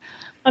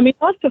 I mean,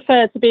 I'd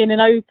prefer to be in an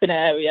open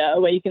area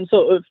where you can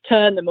sort of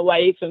turn them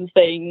away from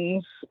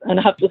things and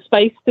have the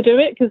space to do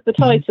it, because the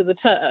tighter the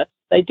turf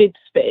they did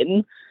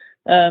spin,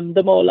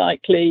 the more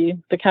likely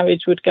the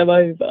carriage would go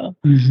over.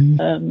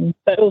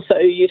 But also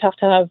you'd have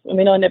to have, I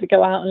mean, I never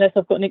go out unless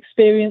I've got an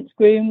experienced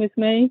groom with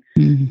me.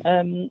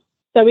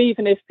 So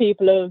even if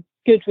people are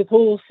good with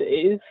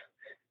horses,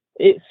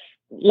 it's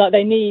like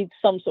they need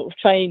some sort of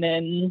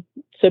training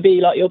to be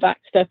like your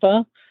back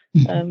stepper.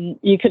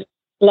 You could,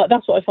 like,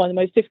 that's what I find the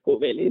most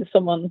difficult, really, is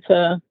someone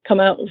to come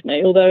out with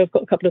me, although I've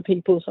got a couple of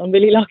people, so I'm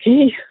really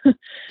lucky.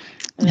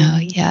 Oh,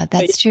 yeah,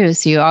 that's true.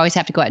 So you always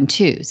have to go out in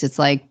twos. It's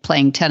like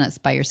playing tennis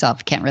by yourself.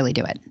 You can't really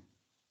do it.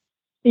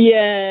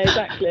 Yeah,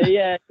 exactly.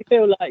 Yeah, you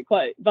feel like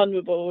quite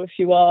vulnerable if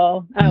you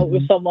are out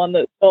with someone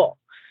that's got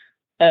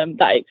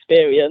that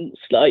experience.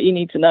 Like, you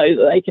need to know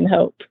that they can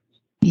help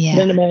in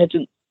an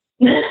emergency.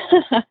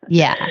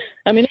 Yeah.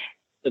 I mean,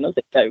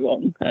 nothing go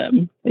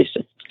wrong.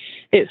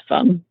 It's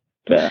fun,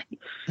 but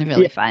it's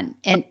really fun.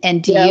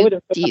 And do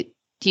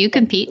you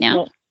compete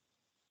now?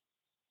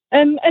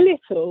 A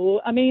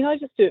little. I mean, I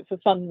just do it for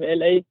fun,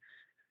 really.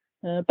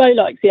 Bo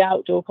likes the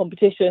outdoor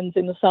competitions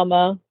in the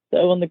summer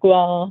that are on the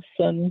grass,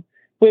 and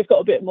we've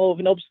got a bit more of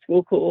an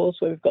obstacle course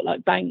where we've got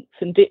like banks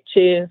and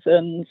ditches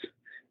and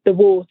the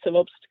water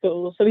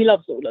obstacles. So he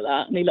loves all of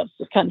that, and he loves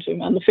just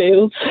cantering around the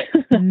fields.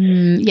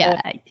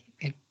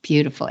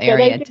 Beautiful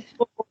area.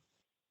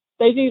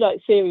 They do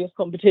like serious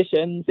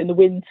competitions in the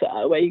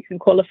winter where you can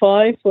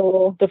qualify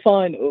for the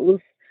finals,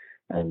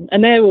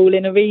 and they're all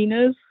in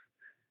arenas,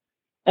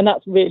 and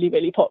that's really,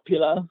 really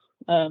popular.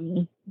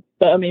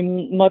 But I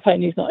mean, my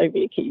pony's not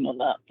overly keen on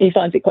that. He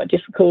finds it quite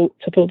difficult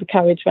to pull the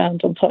carriage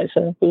round on tight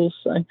circles.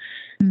 So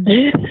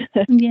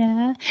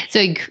yeah.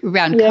 So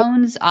around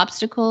cones,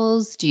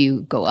 obstacles, do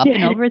you go up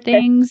and over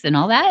things and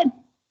all that?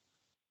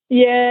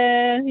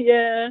 Yeah.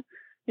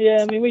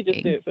 I mean, we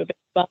just do it for a bit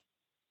of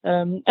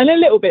fun. And a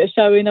little bit of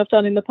showing I've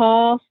done in the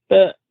past,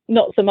 but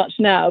not so much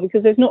now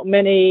because there's not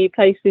many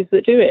places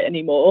that do it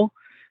anymore.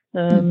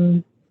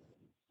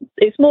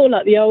 It's more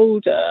like the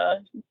older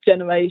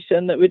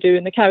generation that we're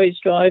doing the carriage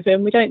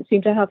driving. We don't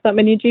seem to have that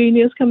many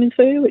juniors coming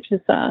through, which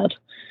is sad.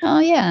 Oh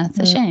yeah, it's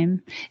a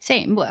shame.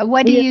 Same.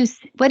 What do you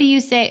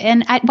say?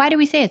 And why do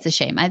we say it's a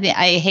shame? I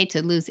hate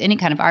to lose any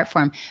kind of art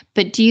form,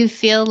 but do you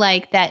feel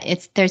like that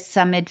there's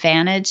some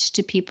advantage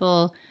to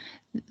people,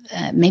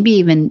 maybe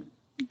even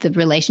the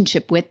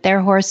relationship with their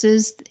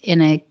horses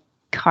in a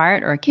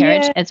cart or a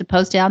carriage as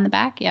opposed to on the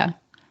back? Yeah.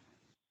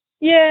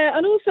 Yeah,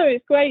 and also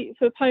it's great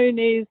for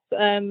ponies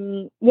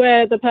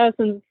where the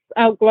person's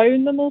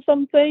outgrown them or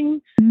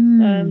something.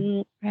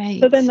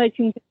 Right. So then they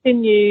can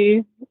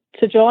continue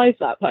to drive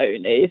that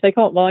pony. If they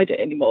can't ride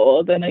it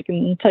anymore, then they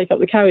can take up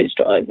the carriage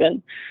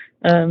driving.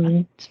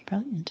 That's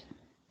brilliant.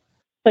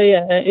 So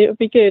yeah, it would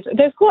be good.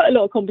 There's quite a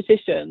lot of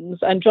competitions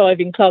and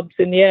driving clubs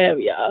in the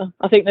area.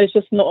 I think there's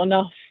just not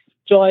enough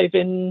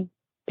driving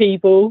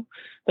people.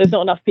 There's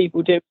not enough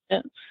people doing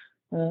it.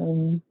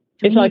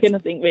 It's like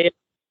anything really.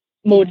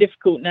 More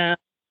difficult now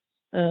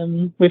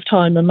with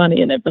time and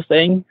money and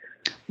everything.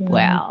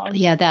 Well,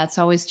 yeah, that's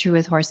always true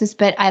with horses.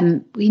 But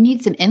we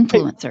need some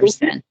influencers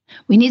then.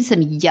 We need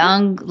some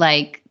young,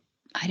 like,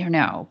 I don't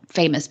know,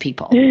 famous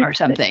people or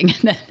something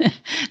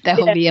that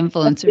will be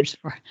influencers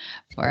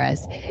for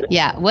us.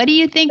 Yeah. What do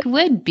you think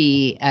would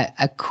be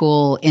a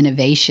cool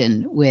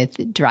innovation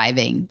with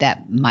driving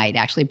that might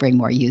actually bring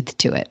more youth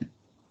to it?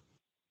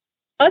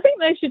 I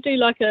think they should do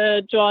like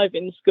a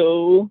driving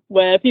school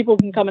where people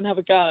can come and have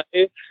a go.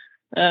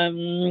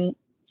 And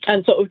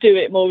sort of do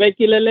it more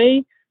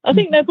regularly. I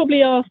think there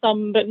probably are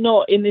some, but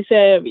not in this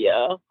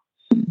area.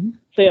 So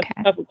you have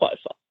to travel quite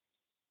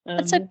far.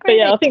 That's a great. But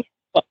yeah, I think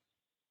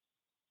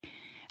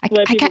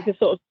where people can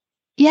sort of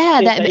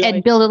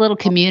and build a little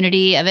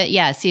community of it.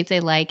 Yeah, see if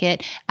they like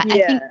it.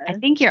 I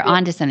think you're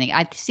onto something.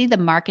 I see the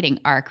marketing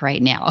arc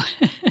right now.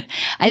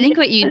 I think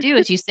what you do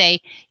is you say,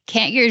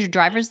 can't get your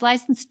driver's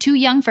license, too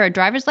young for a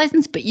driver's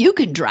license, but you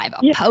can drive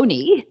a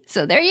pony.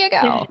 So there you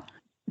go. Yeah.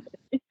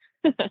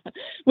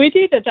 We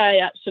did a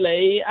day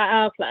actually at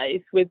our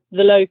place with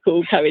the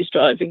local carriage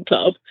driving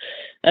club,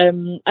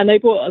 and they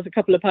brought us a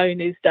couple of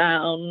ponies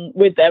down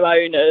with their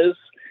owners,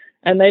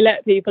 and they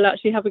let people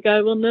actually have a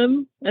go on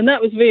them, and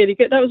that was really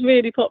good. That was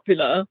really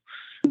popular.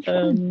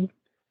 I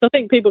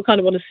think people kind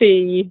of want to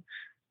see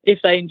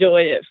if they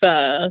enjoy it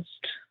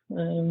first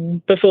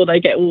before they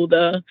get all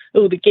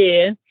the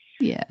gear.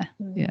 Yeah,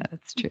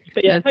 that's true.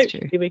 But yeah, that's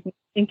hopefully true. We can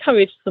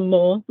encourage some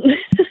more.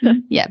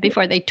 Yeah,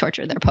 before they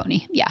torture their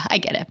pony. Yeah, I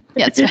get it.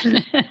 Yes.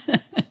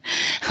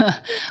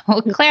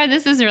 Well, Claire,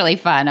 this is really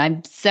fun.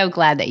 I'm so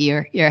glad that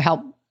you're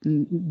help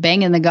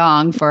banging the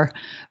gong for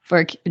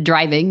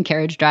driving,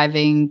 carriage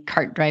driving,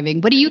 cart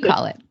driving. What do you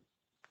call it?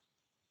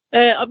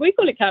 We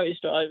call it carriage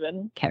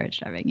driving.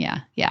 Carriage driving, yeah.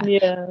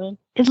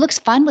 It looks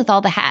fun with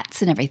all the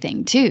hats and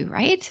everything too,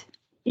 right?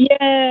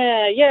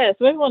 Yeah.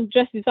 So everyone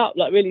dresses up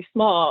like really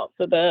smart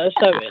for the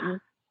showing.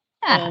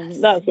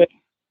 That's what.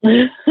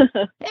 There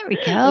we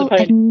go.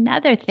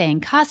 Another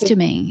thing,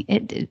 costuming.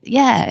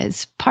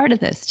 It's part of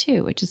this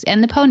too,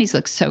 and the ponies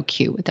look so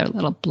cute with their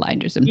little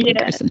blinders and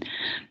blinkers and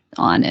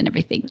on and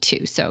everything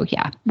too. So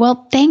yeah.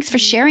 Well, thanks for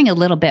sharing a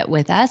little bit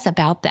with us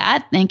about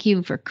that. Thank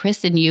you for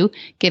Chris and you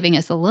giving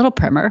us a little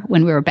primer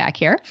when we were back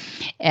here,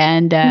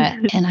 and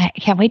I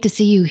can't wait to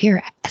see you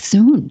here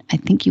soon. I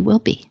think you will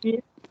be.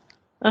 Yeah.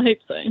 I hope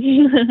so.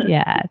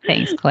 Yeah.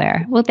 Thanks,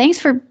 Claire. Well, thanks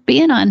for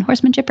being on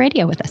Horsemanship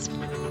Radio with us.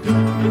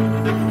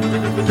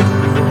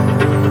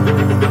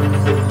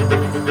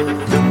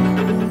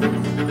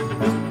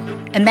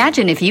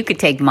 Imagine if you could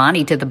take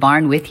Monty to the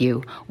barn with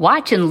you.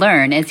 Watch and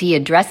learn as he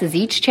addresses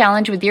each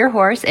challenge with your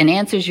horse and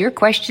answers your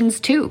questions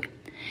too.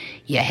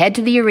 You head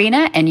to the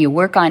arena and you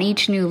work on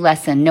each new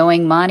lesson,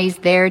 knowing Monty's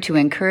there to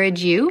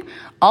encourage you,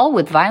 all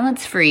with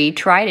violence-free,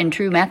 tried and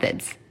true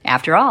methods.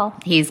 After all,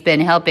 he's been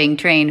helping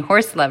train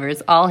horse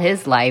lovers all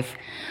his life.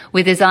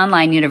 With his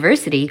online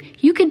university,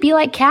 you could be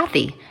like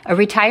Kathy, a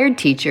retired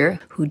teacher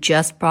who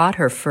just bought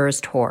her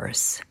first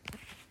horse.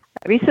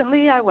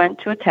 Recently, I went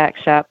to a tack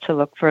shop to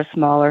look for a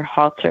smaller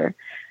halter.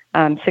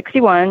 I'm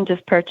 61,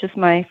 just purchased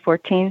my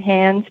 14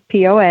 Hands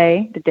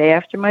POA the day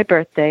after my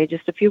birthday,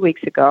 just a few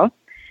weeks ago,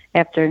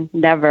 after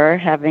never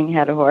having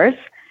had a horse.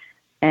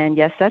 And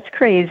yes, that's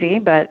crazy,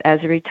 but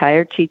as a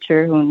retired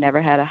teacher who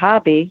never had a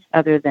hobby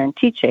other than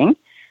teaching,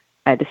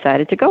 I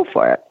decided to go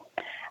for it.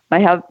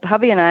 My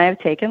hubby and I have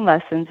taken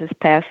lessons this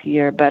past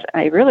year, but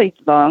I really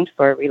longed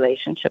for a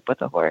relationship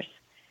with a horse.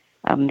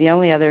 The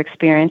only other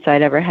experience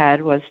I'd ever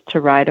had was to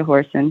ride a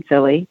horse in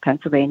Philly,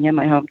 Pennsylvania,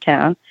 my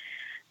hometown,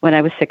 when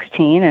I was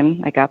 16,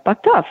 and I got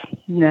bucked off.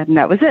 And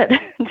that was it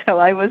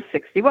until I was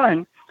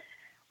 61.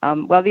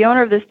 Well, the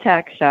owner of this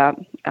tack shop,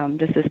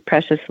 this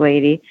precious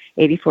lady,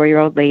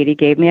 84-year-old lady,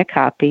 gave me a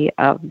copy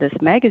of this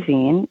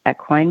magazine,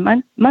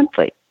 Equine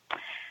Monthly.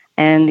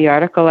 And the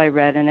article I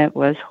read in it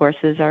was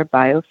Horses Are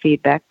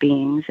Biofeedback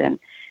Beings, and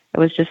it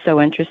was just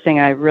so interesting.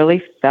 I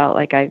really felt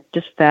like I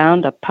just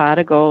found a pot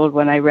of gold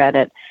when I read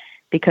it,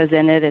 because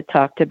in it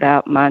talked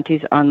about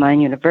Monty's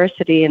online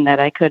university and that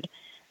I could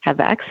have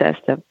access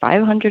to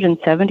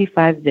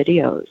 575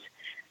 videos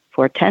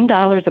for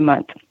 $10 a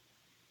month.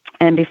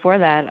 And before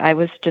that, I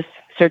was just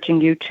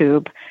searching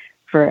YouTube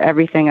for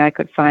everything I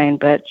could find,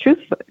 but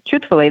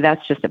truthfully,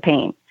 that's just a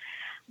pain.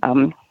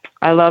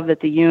 I love that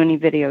the uni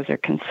videos are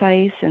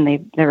concise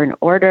and they're in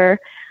order.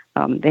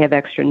 They have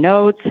extra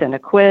notes and a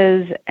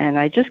quiz, and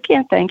I just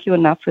can't thank you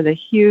enough for the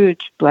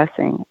huge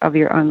blessing of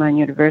your online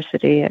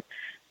university. It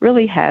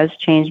really has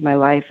changed my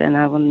life, and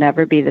I will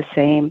never be the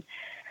same.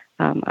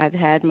 I've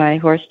had my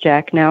horse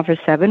Jack now for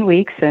 7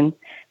 weeks, and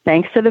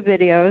thanks to the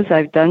videos,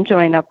 I've done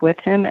join up with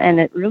him, and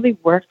it really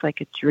worked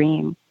like a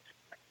dream.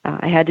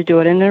 I had to do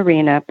it in an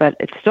arena, but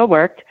it still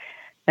worked,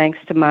 thanks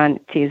to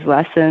Monty's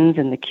lessons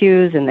and the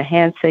cues and the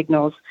hand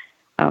signals.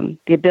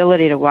 The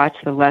ability to watch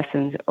the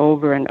lessons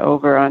over and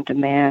over on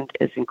demand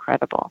is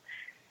incredible.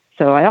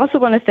 So I also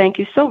want to thank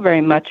you so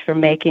very much for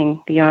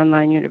making the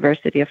online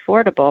university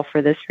affordable for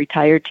this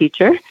retired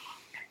teacher.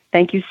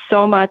 Thank you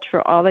so much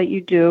for all that you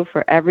do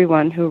for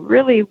everyone who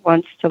really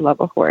wants to love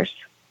a horse.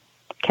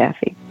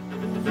 Kathy.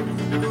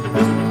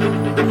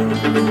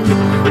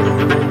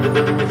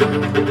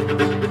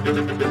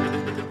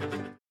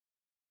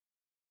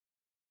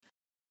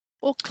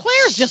 Well,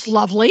 Claire's just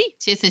lovely.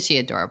 Isn't she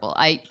adorable?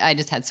 I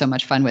just had so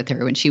much fun with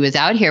her when she was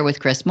out here with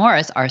Chris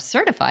Morris, our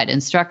certified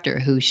instructor,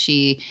 who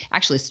she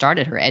actually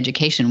started her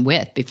education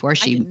with before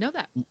she... I didn't know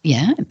that.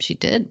 Yeah, she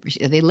did.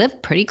 They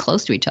live pretty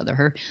close to each other.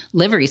 Her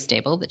livery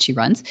stable that she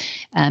runs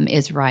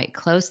is right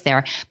close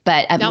there.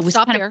 But now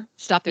stop there.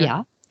 Stop there.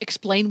 Yeah.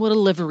 Explain what a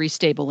livery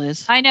stable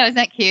is. I know, isn't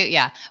that cute?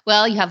 Yeah.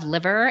 Well, you have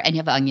liver and you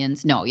have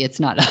onions. No, it's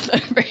not a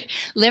livery.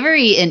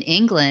 Livery in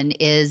England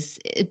is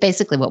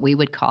basically what we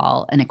would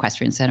call an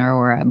equestrian center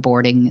or a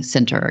boarding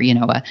center,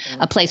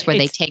 a place where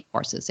they take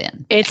horses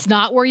in. It's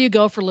not where you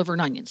go for liver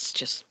and onions.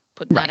 Just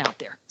putting that out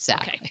there.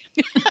 Exactly.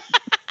 Okay.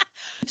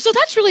 So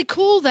that's really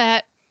cool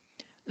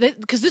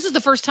because this is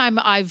the first time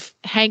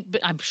but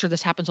I'm sure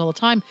this happens all the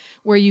time,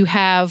 where you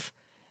have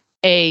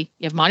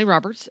Monty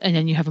Roberts, and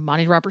then you have a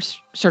Monty Roberts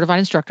certified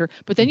instructor,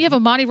 but then you have a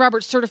Monty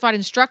Roberts certified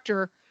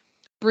instructor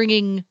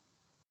bringing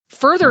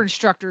further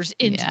instructors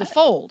into the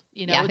fold.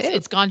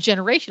 It's gone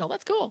generational.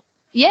 That's cool.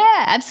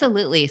 Yeah,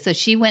 absolutely. So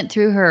she went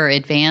through her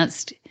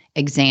advanced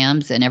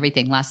exams and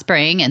everything last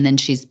spring, and then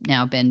she's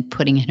now been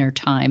putting in her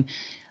time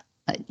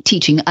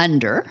teaching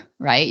under,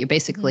 right? You're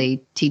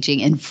basically teaching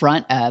in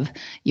front of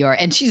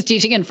and she's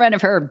teaching in front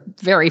of her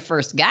very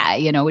first guy,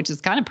 which is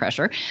kind of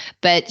pressure.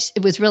 But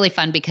it was really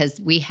fun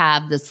because we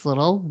have this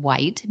little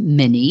white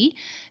mini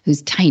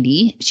who's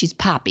tiny. She's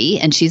Poppy,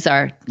 and she's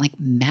our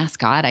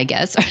mascot, I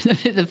guess,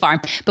 or the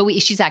farm. But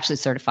she's actually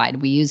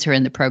certified. We use her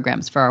in the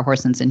programs for our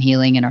Horses and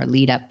Healing and our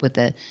lead up with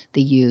the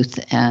youth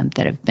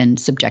that have been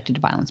subjected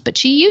to violence. But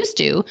she used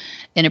to,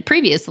 in a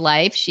previous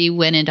life, she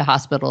went into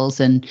hospitals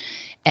and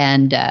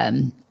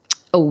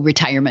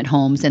retirement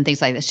homes and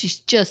things like that. She's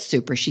just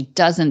super. She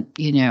doesn't,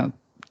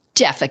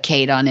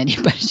 defecate on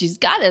anybody. She's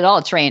got it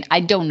all trained. I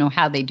don't know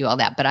how they do all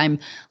that, but I'm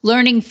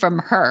learning from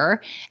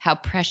her how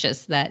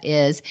precious that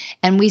is.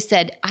 And we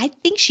said, I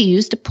think she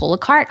used to pull a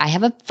cart. I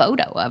have a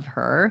photo of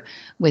her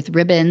with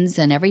ribbons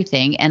and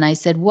everything. And I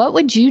said, what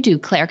would you do,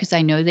 Claire? Because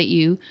I know that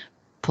you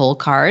pull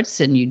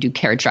carts and you do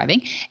carriage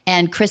driving.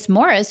 And Chris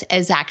Morris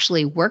has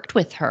actually worked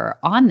with her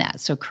on that.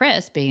 So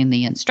Chris, being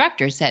the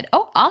instructor, said,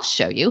 I'll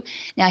show you.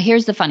 Now,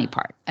 here's the funny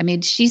part. I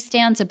mean, she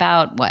stands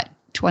about,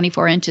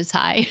 24 inches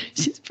high.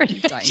 She's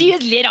pretty tiny. She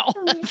is little.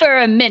 For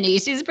a mini,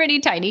 she's pretty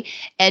tiny.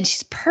 And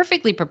she's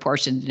perfectly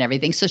proportioned and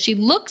everything. So she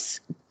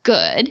looks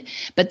good.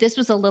 But this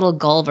was a little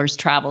Gulliver's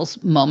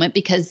Travels moment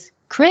because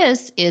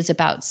Chris is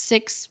about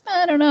 6,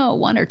 I don't know,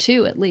 1 or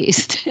 2 at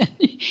least.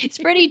 He's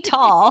pretty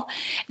tall.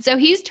 So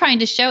he's trying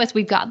to show us,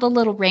 we've got the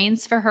little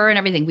reins for her and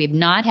everything. We've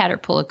not had her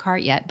pull a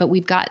cart yet, but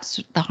we've got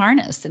the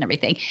harness and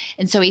everything.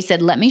 And so he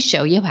said, let me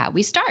show you how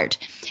we start.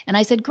 And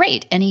I said,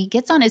 great. And he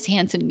gets on his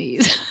hands and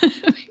knees.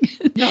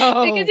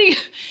 No. Because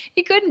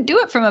he couldn't do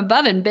it from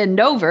above and bend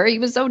over. He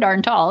was so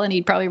darn tall and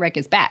he'd probably wreck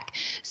his back.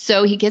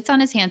 So he gets on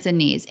his hands and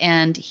knees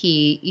and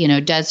he,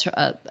 does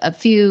a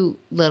few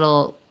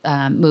little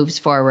moves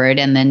forward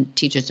and then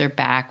teaches her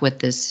back with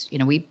this,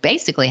 we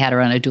basically had her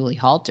on a dually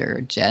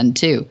halter, Jen,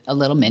 too. A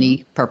little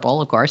mini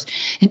purple, of course,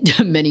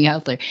 mini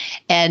halter.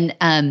 And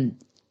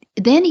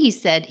then he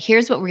said,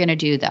 here's what we're going to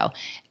do, though.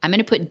 I'm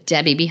going to put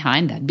Debbie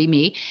behind, that'd be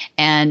me,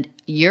 and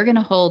you're going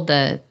to hold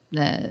the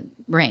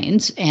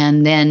reins.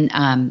 And then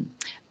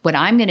what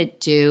I'm going to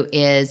do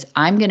is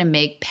I'm going to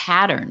make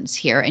patterns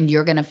here and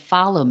you're going to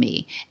follow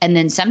me. And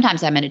then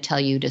sometimes I'm going to tell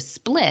you to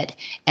split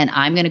and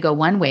I'm going to go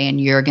one way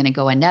and you're going to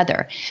go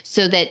another,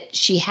 so that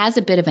she has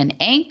a bit of an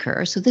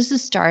anchor. So this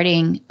is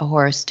starting a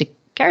horse to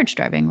carriage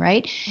driving,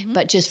 right? Mm-hmm.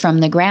 But just from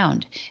the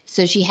ground.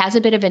 So she has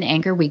a bit of an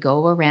anchor. We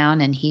go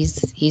around and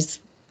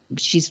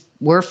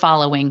we're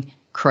following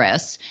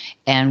Chris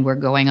and we're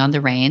going on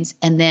the reins.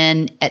 And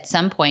then at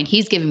some point,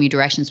 he's giving me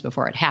directions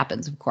before it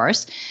happens, of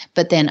course.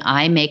 But then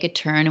I make a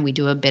turn and we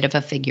do a bit of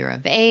a figure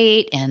of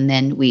 8. And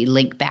then we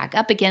link back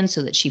up again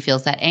so that she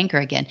feels that anchor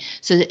again.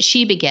 So that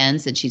she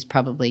begins, and she's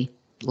probably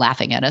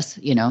laughing at us,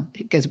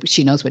 because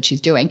she knows what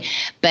she's doing.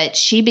 But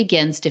she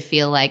begins to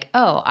feel like,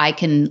 oh, I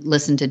can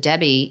listen to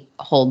Debbie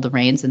hold the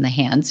reins in the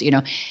hands,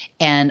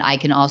 and I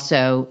can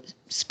also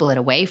split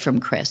away from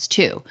Chris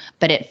too.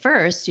 But at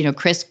first,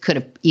 Chris could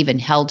have even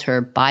held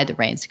her by the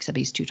reins, except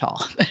he's too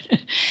tall.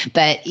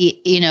 But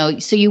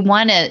so you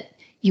want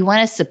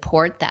to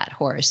support that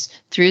horse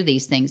through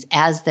these things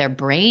as their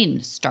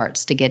brain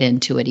starts to get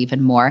into it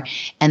even more.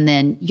 And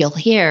then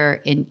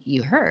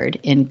you heard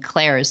in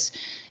Claire's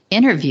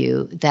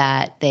interview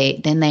that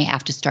they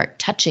have to start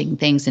touching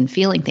things and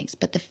feeling things.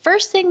 But the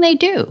first thing they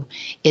do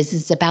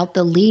is about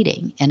the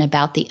leading and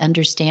about the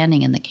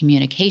understanding and the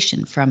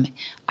communication from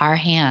our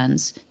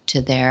hands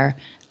to their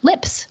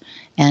lips.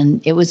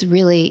 And it was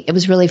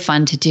really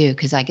fun to do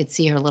because I could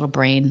see her little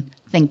brain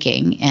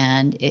thinking,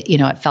 and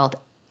it felt a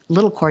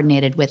little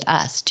coordinated with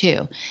us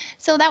too.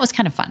 So that was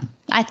kind of fun.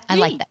 I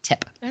like that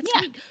tip. That's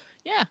neat.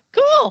 Yeah.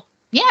 Cool.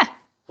 Yeah.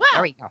 Wow.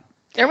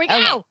 There we go.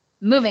 Okay.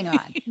 Moving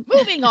on.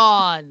 Moving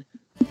on.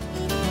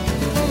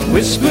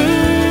 Whisper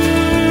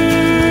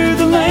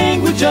the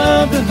language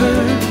of the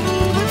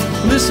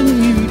herd.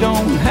 Listen, you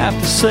don't have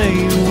to say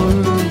a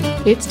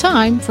word. It's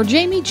time for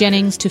Jamie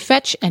Jennings to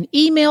fetch an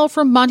email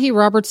from Monty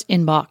Roberts'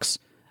 inbox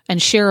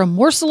and share a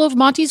morsel of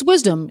Monty's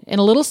wisdom in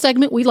a little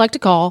segment we like to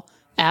call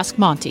Ask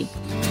Monty.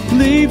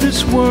 Leave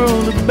this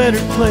world a better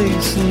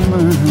place than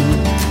mine.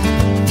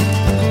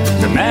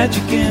 The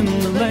magic in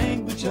the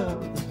language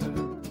of the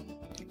herd.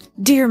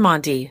 Dear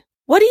Monty,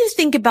 what do you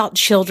think about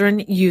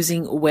children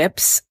using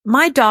whips?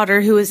 My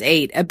daughter, who is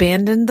 8,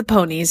 abandoned the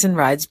ponies and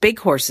rides big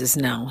horses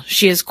now.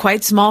 She is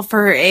quite small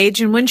for her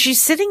age, and when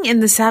she's sitting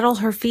in the saddle,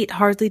 her feet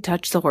hardly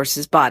touch the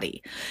horse's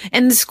body.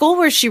 In the school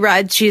where she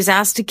rides, she is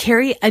asked to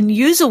carry and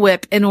use a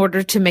whip in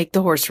order to make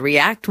the horse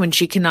react when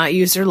she cannot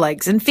use her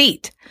legs and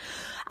feet.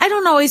 I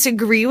don't always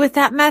agree with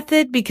that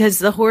method because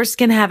the horse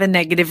can have a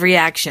negative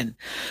reaction.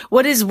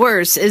 What is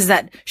worse is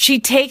that she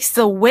takes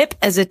the whip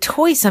as a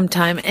toy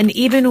sometime and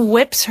even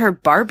whips her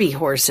Barbie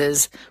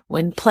horses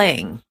when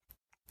playing.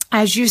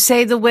 As you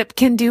say, the whip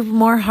can do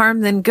more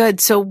harm than good,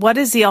 so what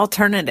is the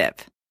alternative?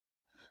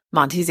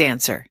 Monty's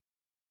answer.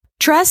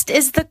 Trust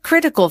is the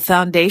critical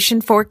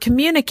foundation for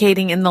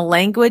communicating in the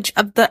language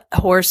of the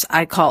horse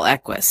I call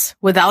Equus.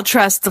 Without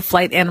trust, the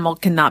flight animal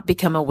cannot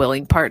become a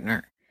willing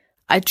partner.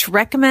 I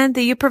recommend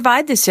that you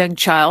provide this young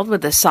child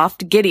with a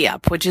soft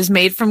giddy-up, which is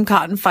made from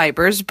cotton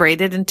fibers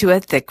braided into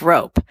a thick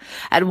rope.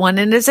 At one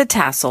end is a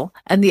tassel,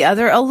 and the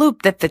other a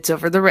loop that fits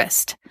over the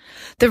wrist.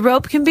 The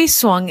rope can be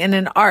swung in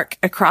an arc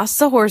across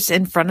the horse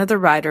in front of the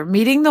rider,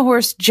 meeting the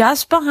horse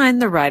just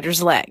behind the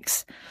rider's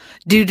legs.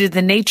 Due to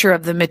the nature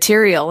of the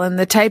material and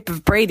the type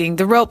of braiding,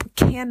 the rope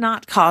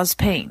cannot cause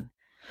pain.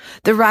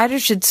 The rider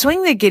should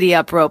swing the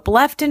giddy-up rope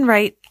left and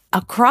right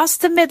across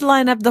the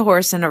midline of the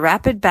horse in a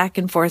rapid back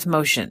and forth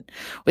motion.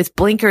 With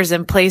blinkers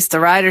in place,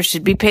 the rider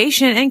should be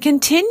patient and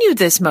continue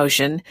this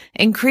motion,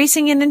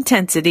 increasing in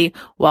intensity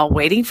while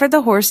waiting for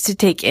the horse to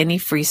take any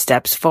free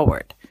steps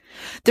forward.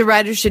 The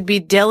rider should be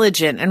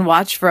diligent and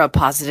watch for a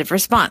positive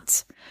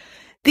response.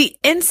 The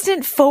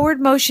instant forward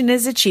motion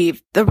is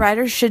achieved, the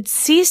rider should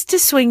cease to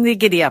swing the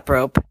giddy-up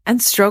rope and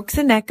stroke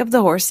the neck of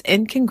the horse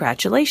in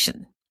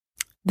congratulation.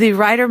 The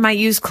rider might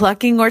use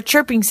clucking or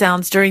chirping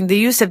sounds during the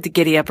use of the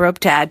giddy-up rope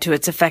to add to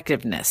its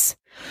effectiveness.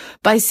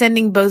 By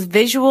sending both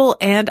visual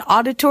and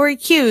auditory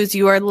cues,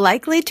 you are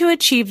likely to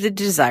achieve the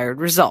desired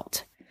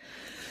result.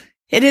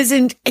 It is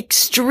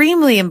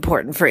extremely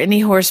important for any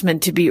horseman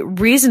to be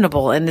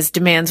reasonable in his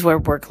demands where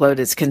workload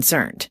is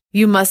concerned.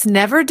 You must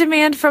never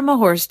demand from a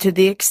horse to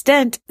the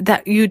extent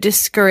that you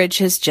discourage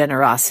his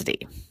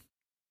generosity.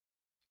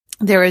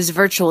 There is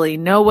virtually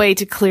no way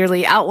to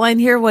clearly outline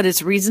here what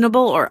is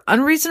reasonable or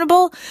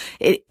unreasonable.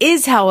 It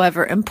is,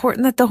 however,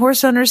 important that the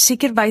horse owners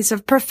seek advice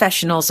of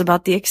professionals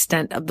about the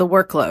extent of the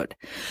workload.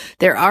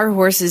 There are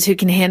horses who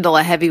can handle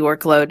a heavy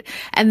workload,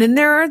 and then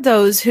there are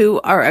those who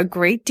are a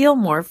great deal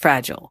more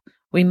fragile.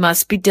 We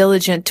must be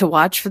diligent to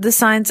watch for the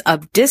signs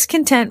of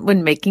discontent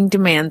when making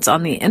demands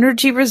on the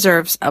energy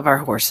reserves of our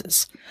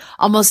horses.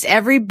 Almost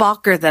every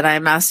balker that I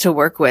am asked to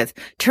work with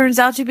turns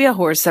out to be a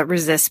horse that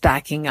resists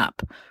backing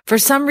up. For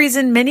some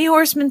reason, many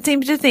horsemen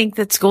seem to think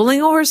that schooling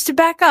a horse to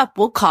back up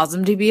will cause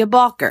him to be a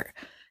balker.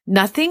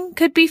 Nothing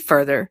could be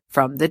further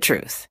from the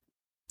truth.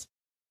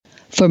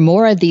 For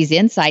more of these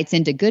insights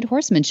into good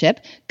horsemanship,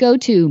 go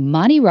to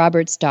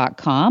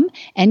MontyRoberts.com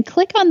and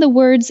click on the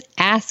words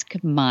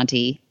Ask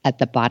Monty at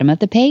the bottom of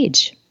the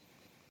page.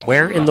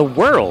 Where in the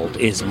world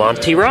is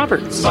Monty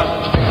Roberts?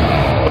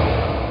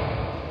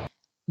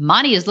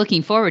 Monty is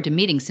looking forward to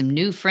meeting some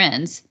new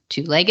friends,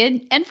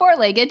 two-legged and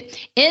four-legged,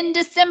 in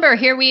December.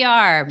 Here we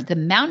are. The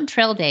Mountain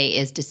Trail Day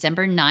is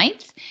December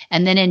 9th.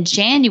 And then in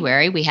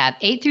January, we have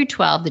 8 through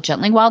 12, the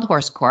Gentling Wild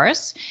Horse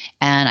Course.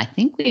 And I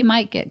think we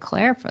might get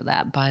Claire for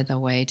that, by the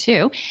way,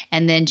 too.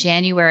 And then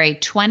January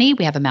 20,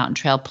 we have a Mountain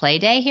Trail Play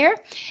Day here.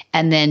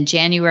 And then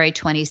January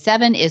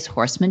 27 is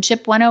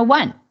Horsemanship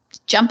 101.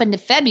 Jump into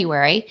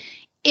February.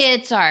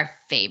 It's our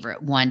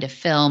favorite one to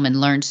film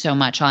and learn so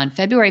much on.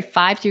 February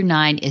 5 through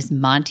 9 is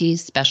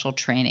Monty's special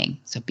training.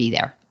 So be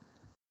there.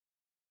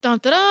 Dun,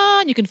 dun,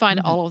 dun. You can find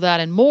all of that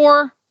and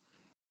more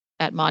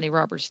at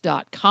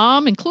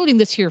MontyRoberts.com, including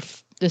this here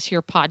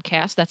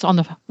podcast. That's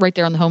on right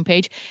there on the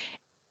homepage.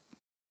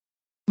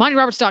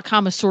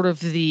 MontyRoberts.com is sort of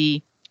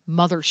the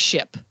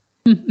mothership.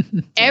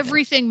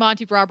 Everything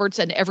Monty Roberts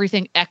and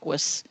everything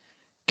Equus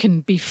can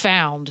be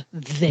found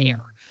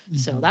there. Mm-hmm.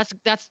 So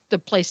that's the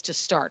place to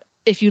start.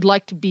 If you'd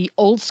like to be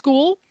old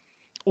school,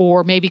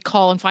 or maybe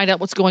call and find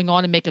out what's going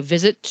on and make a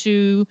visit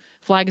to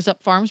Flag is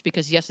Up Farms,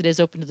 because yes, it is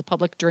open to the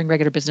public during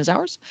regular business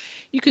hours,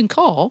 you can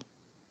call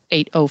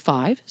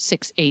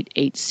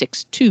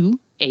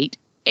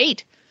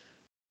 805-688-6288.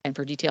 And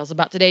for details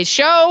about today's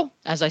show,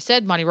 as I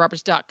said,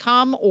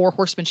 MontyRoberts.com or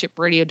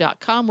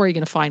HorsemanshipRadio.com, where you're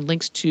going to find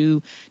links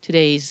to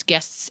today's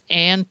guests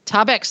and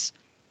topics.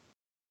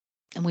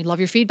 And we love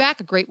your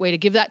feedback. A great way to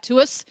give that to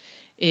us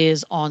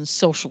is on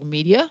social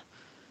media.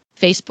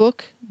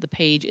 Facebook, the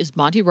page is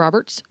Monty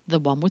Roberts, the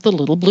one with the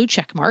little blue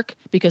check mark,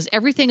 because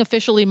everything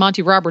officially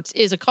Monty Roberts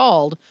is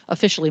called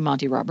officially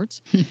Monty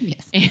Roberts.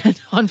 Yes.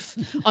 And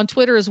on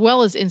Twitter as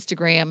well as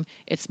Instagram,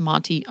 it's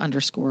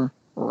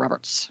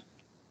Monty_Roberts.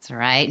 That's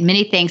right.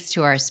 Many thanks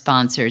to our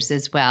sponsors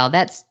as well.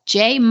 That's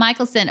Jay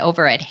Michelson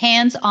over at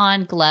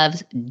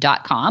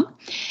HandsOnGloves.com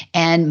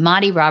and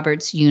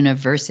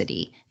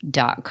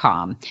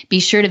MontyRobertsUniversity.com.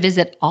 Be sure to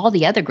visit all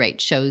the other great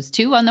shows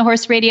too on the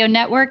Horse Radio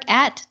Network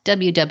at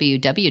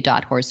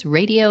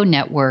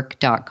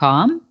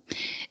www.horseradionetwork.com.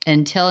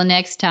 Until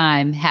next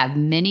time, have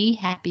many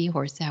happy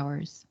horse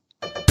hours.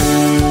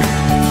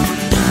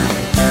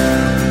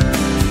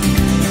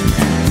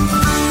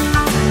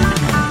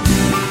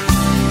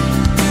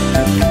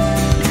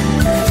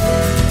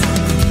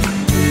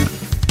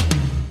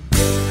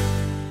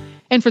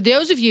 And for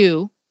those of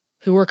you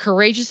who are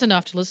courageous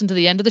enough to listen to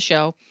the end of the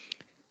show,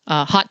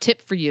 hot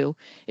tip for you.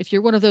 If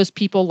you're one of those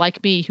people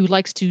like me who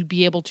likes to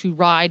be able to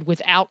ride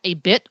without a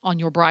bit on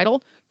your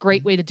bridle,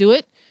 great way to do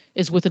it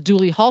is with a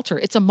dually halter.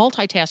 It's a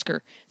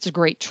multitasker. It's a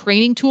great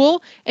training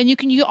tool, and you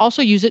can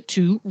also use it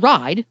to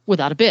ride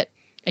without a bit.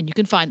 And you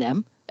can find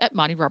them at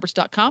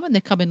MontyRoberts.com, and they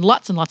come in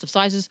lots and lots of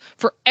sizes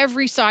for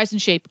every size and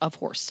shape of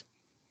horse.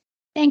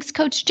 Thanks,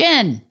 Coach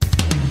Jen.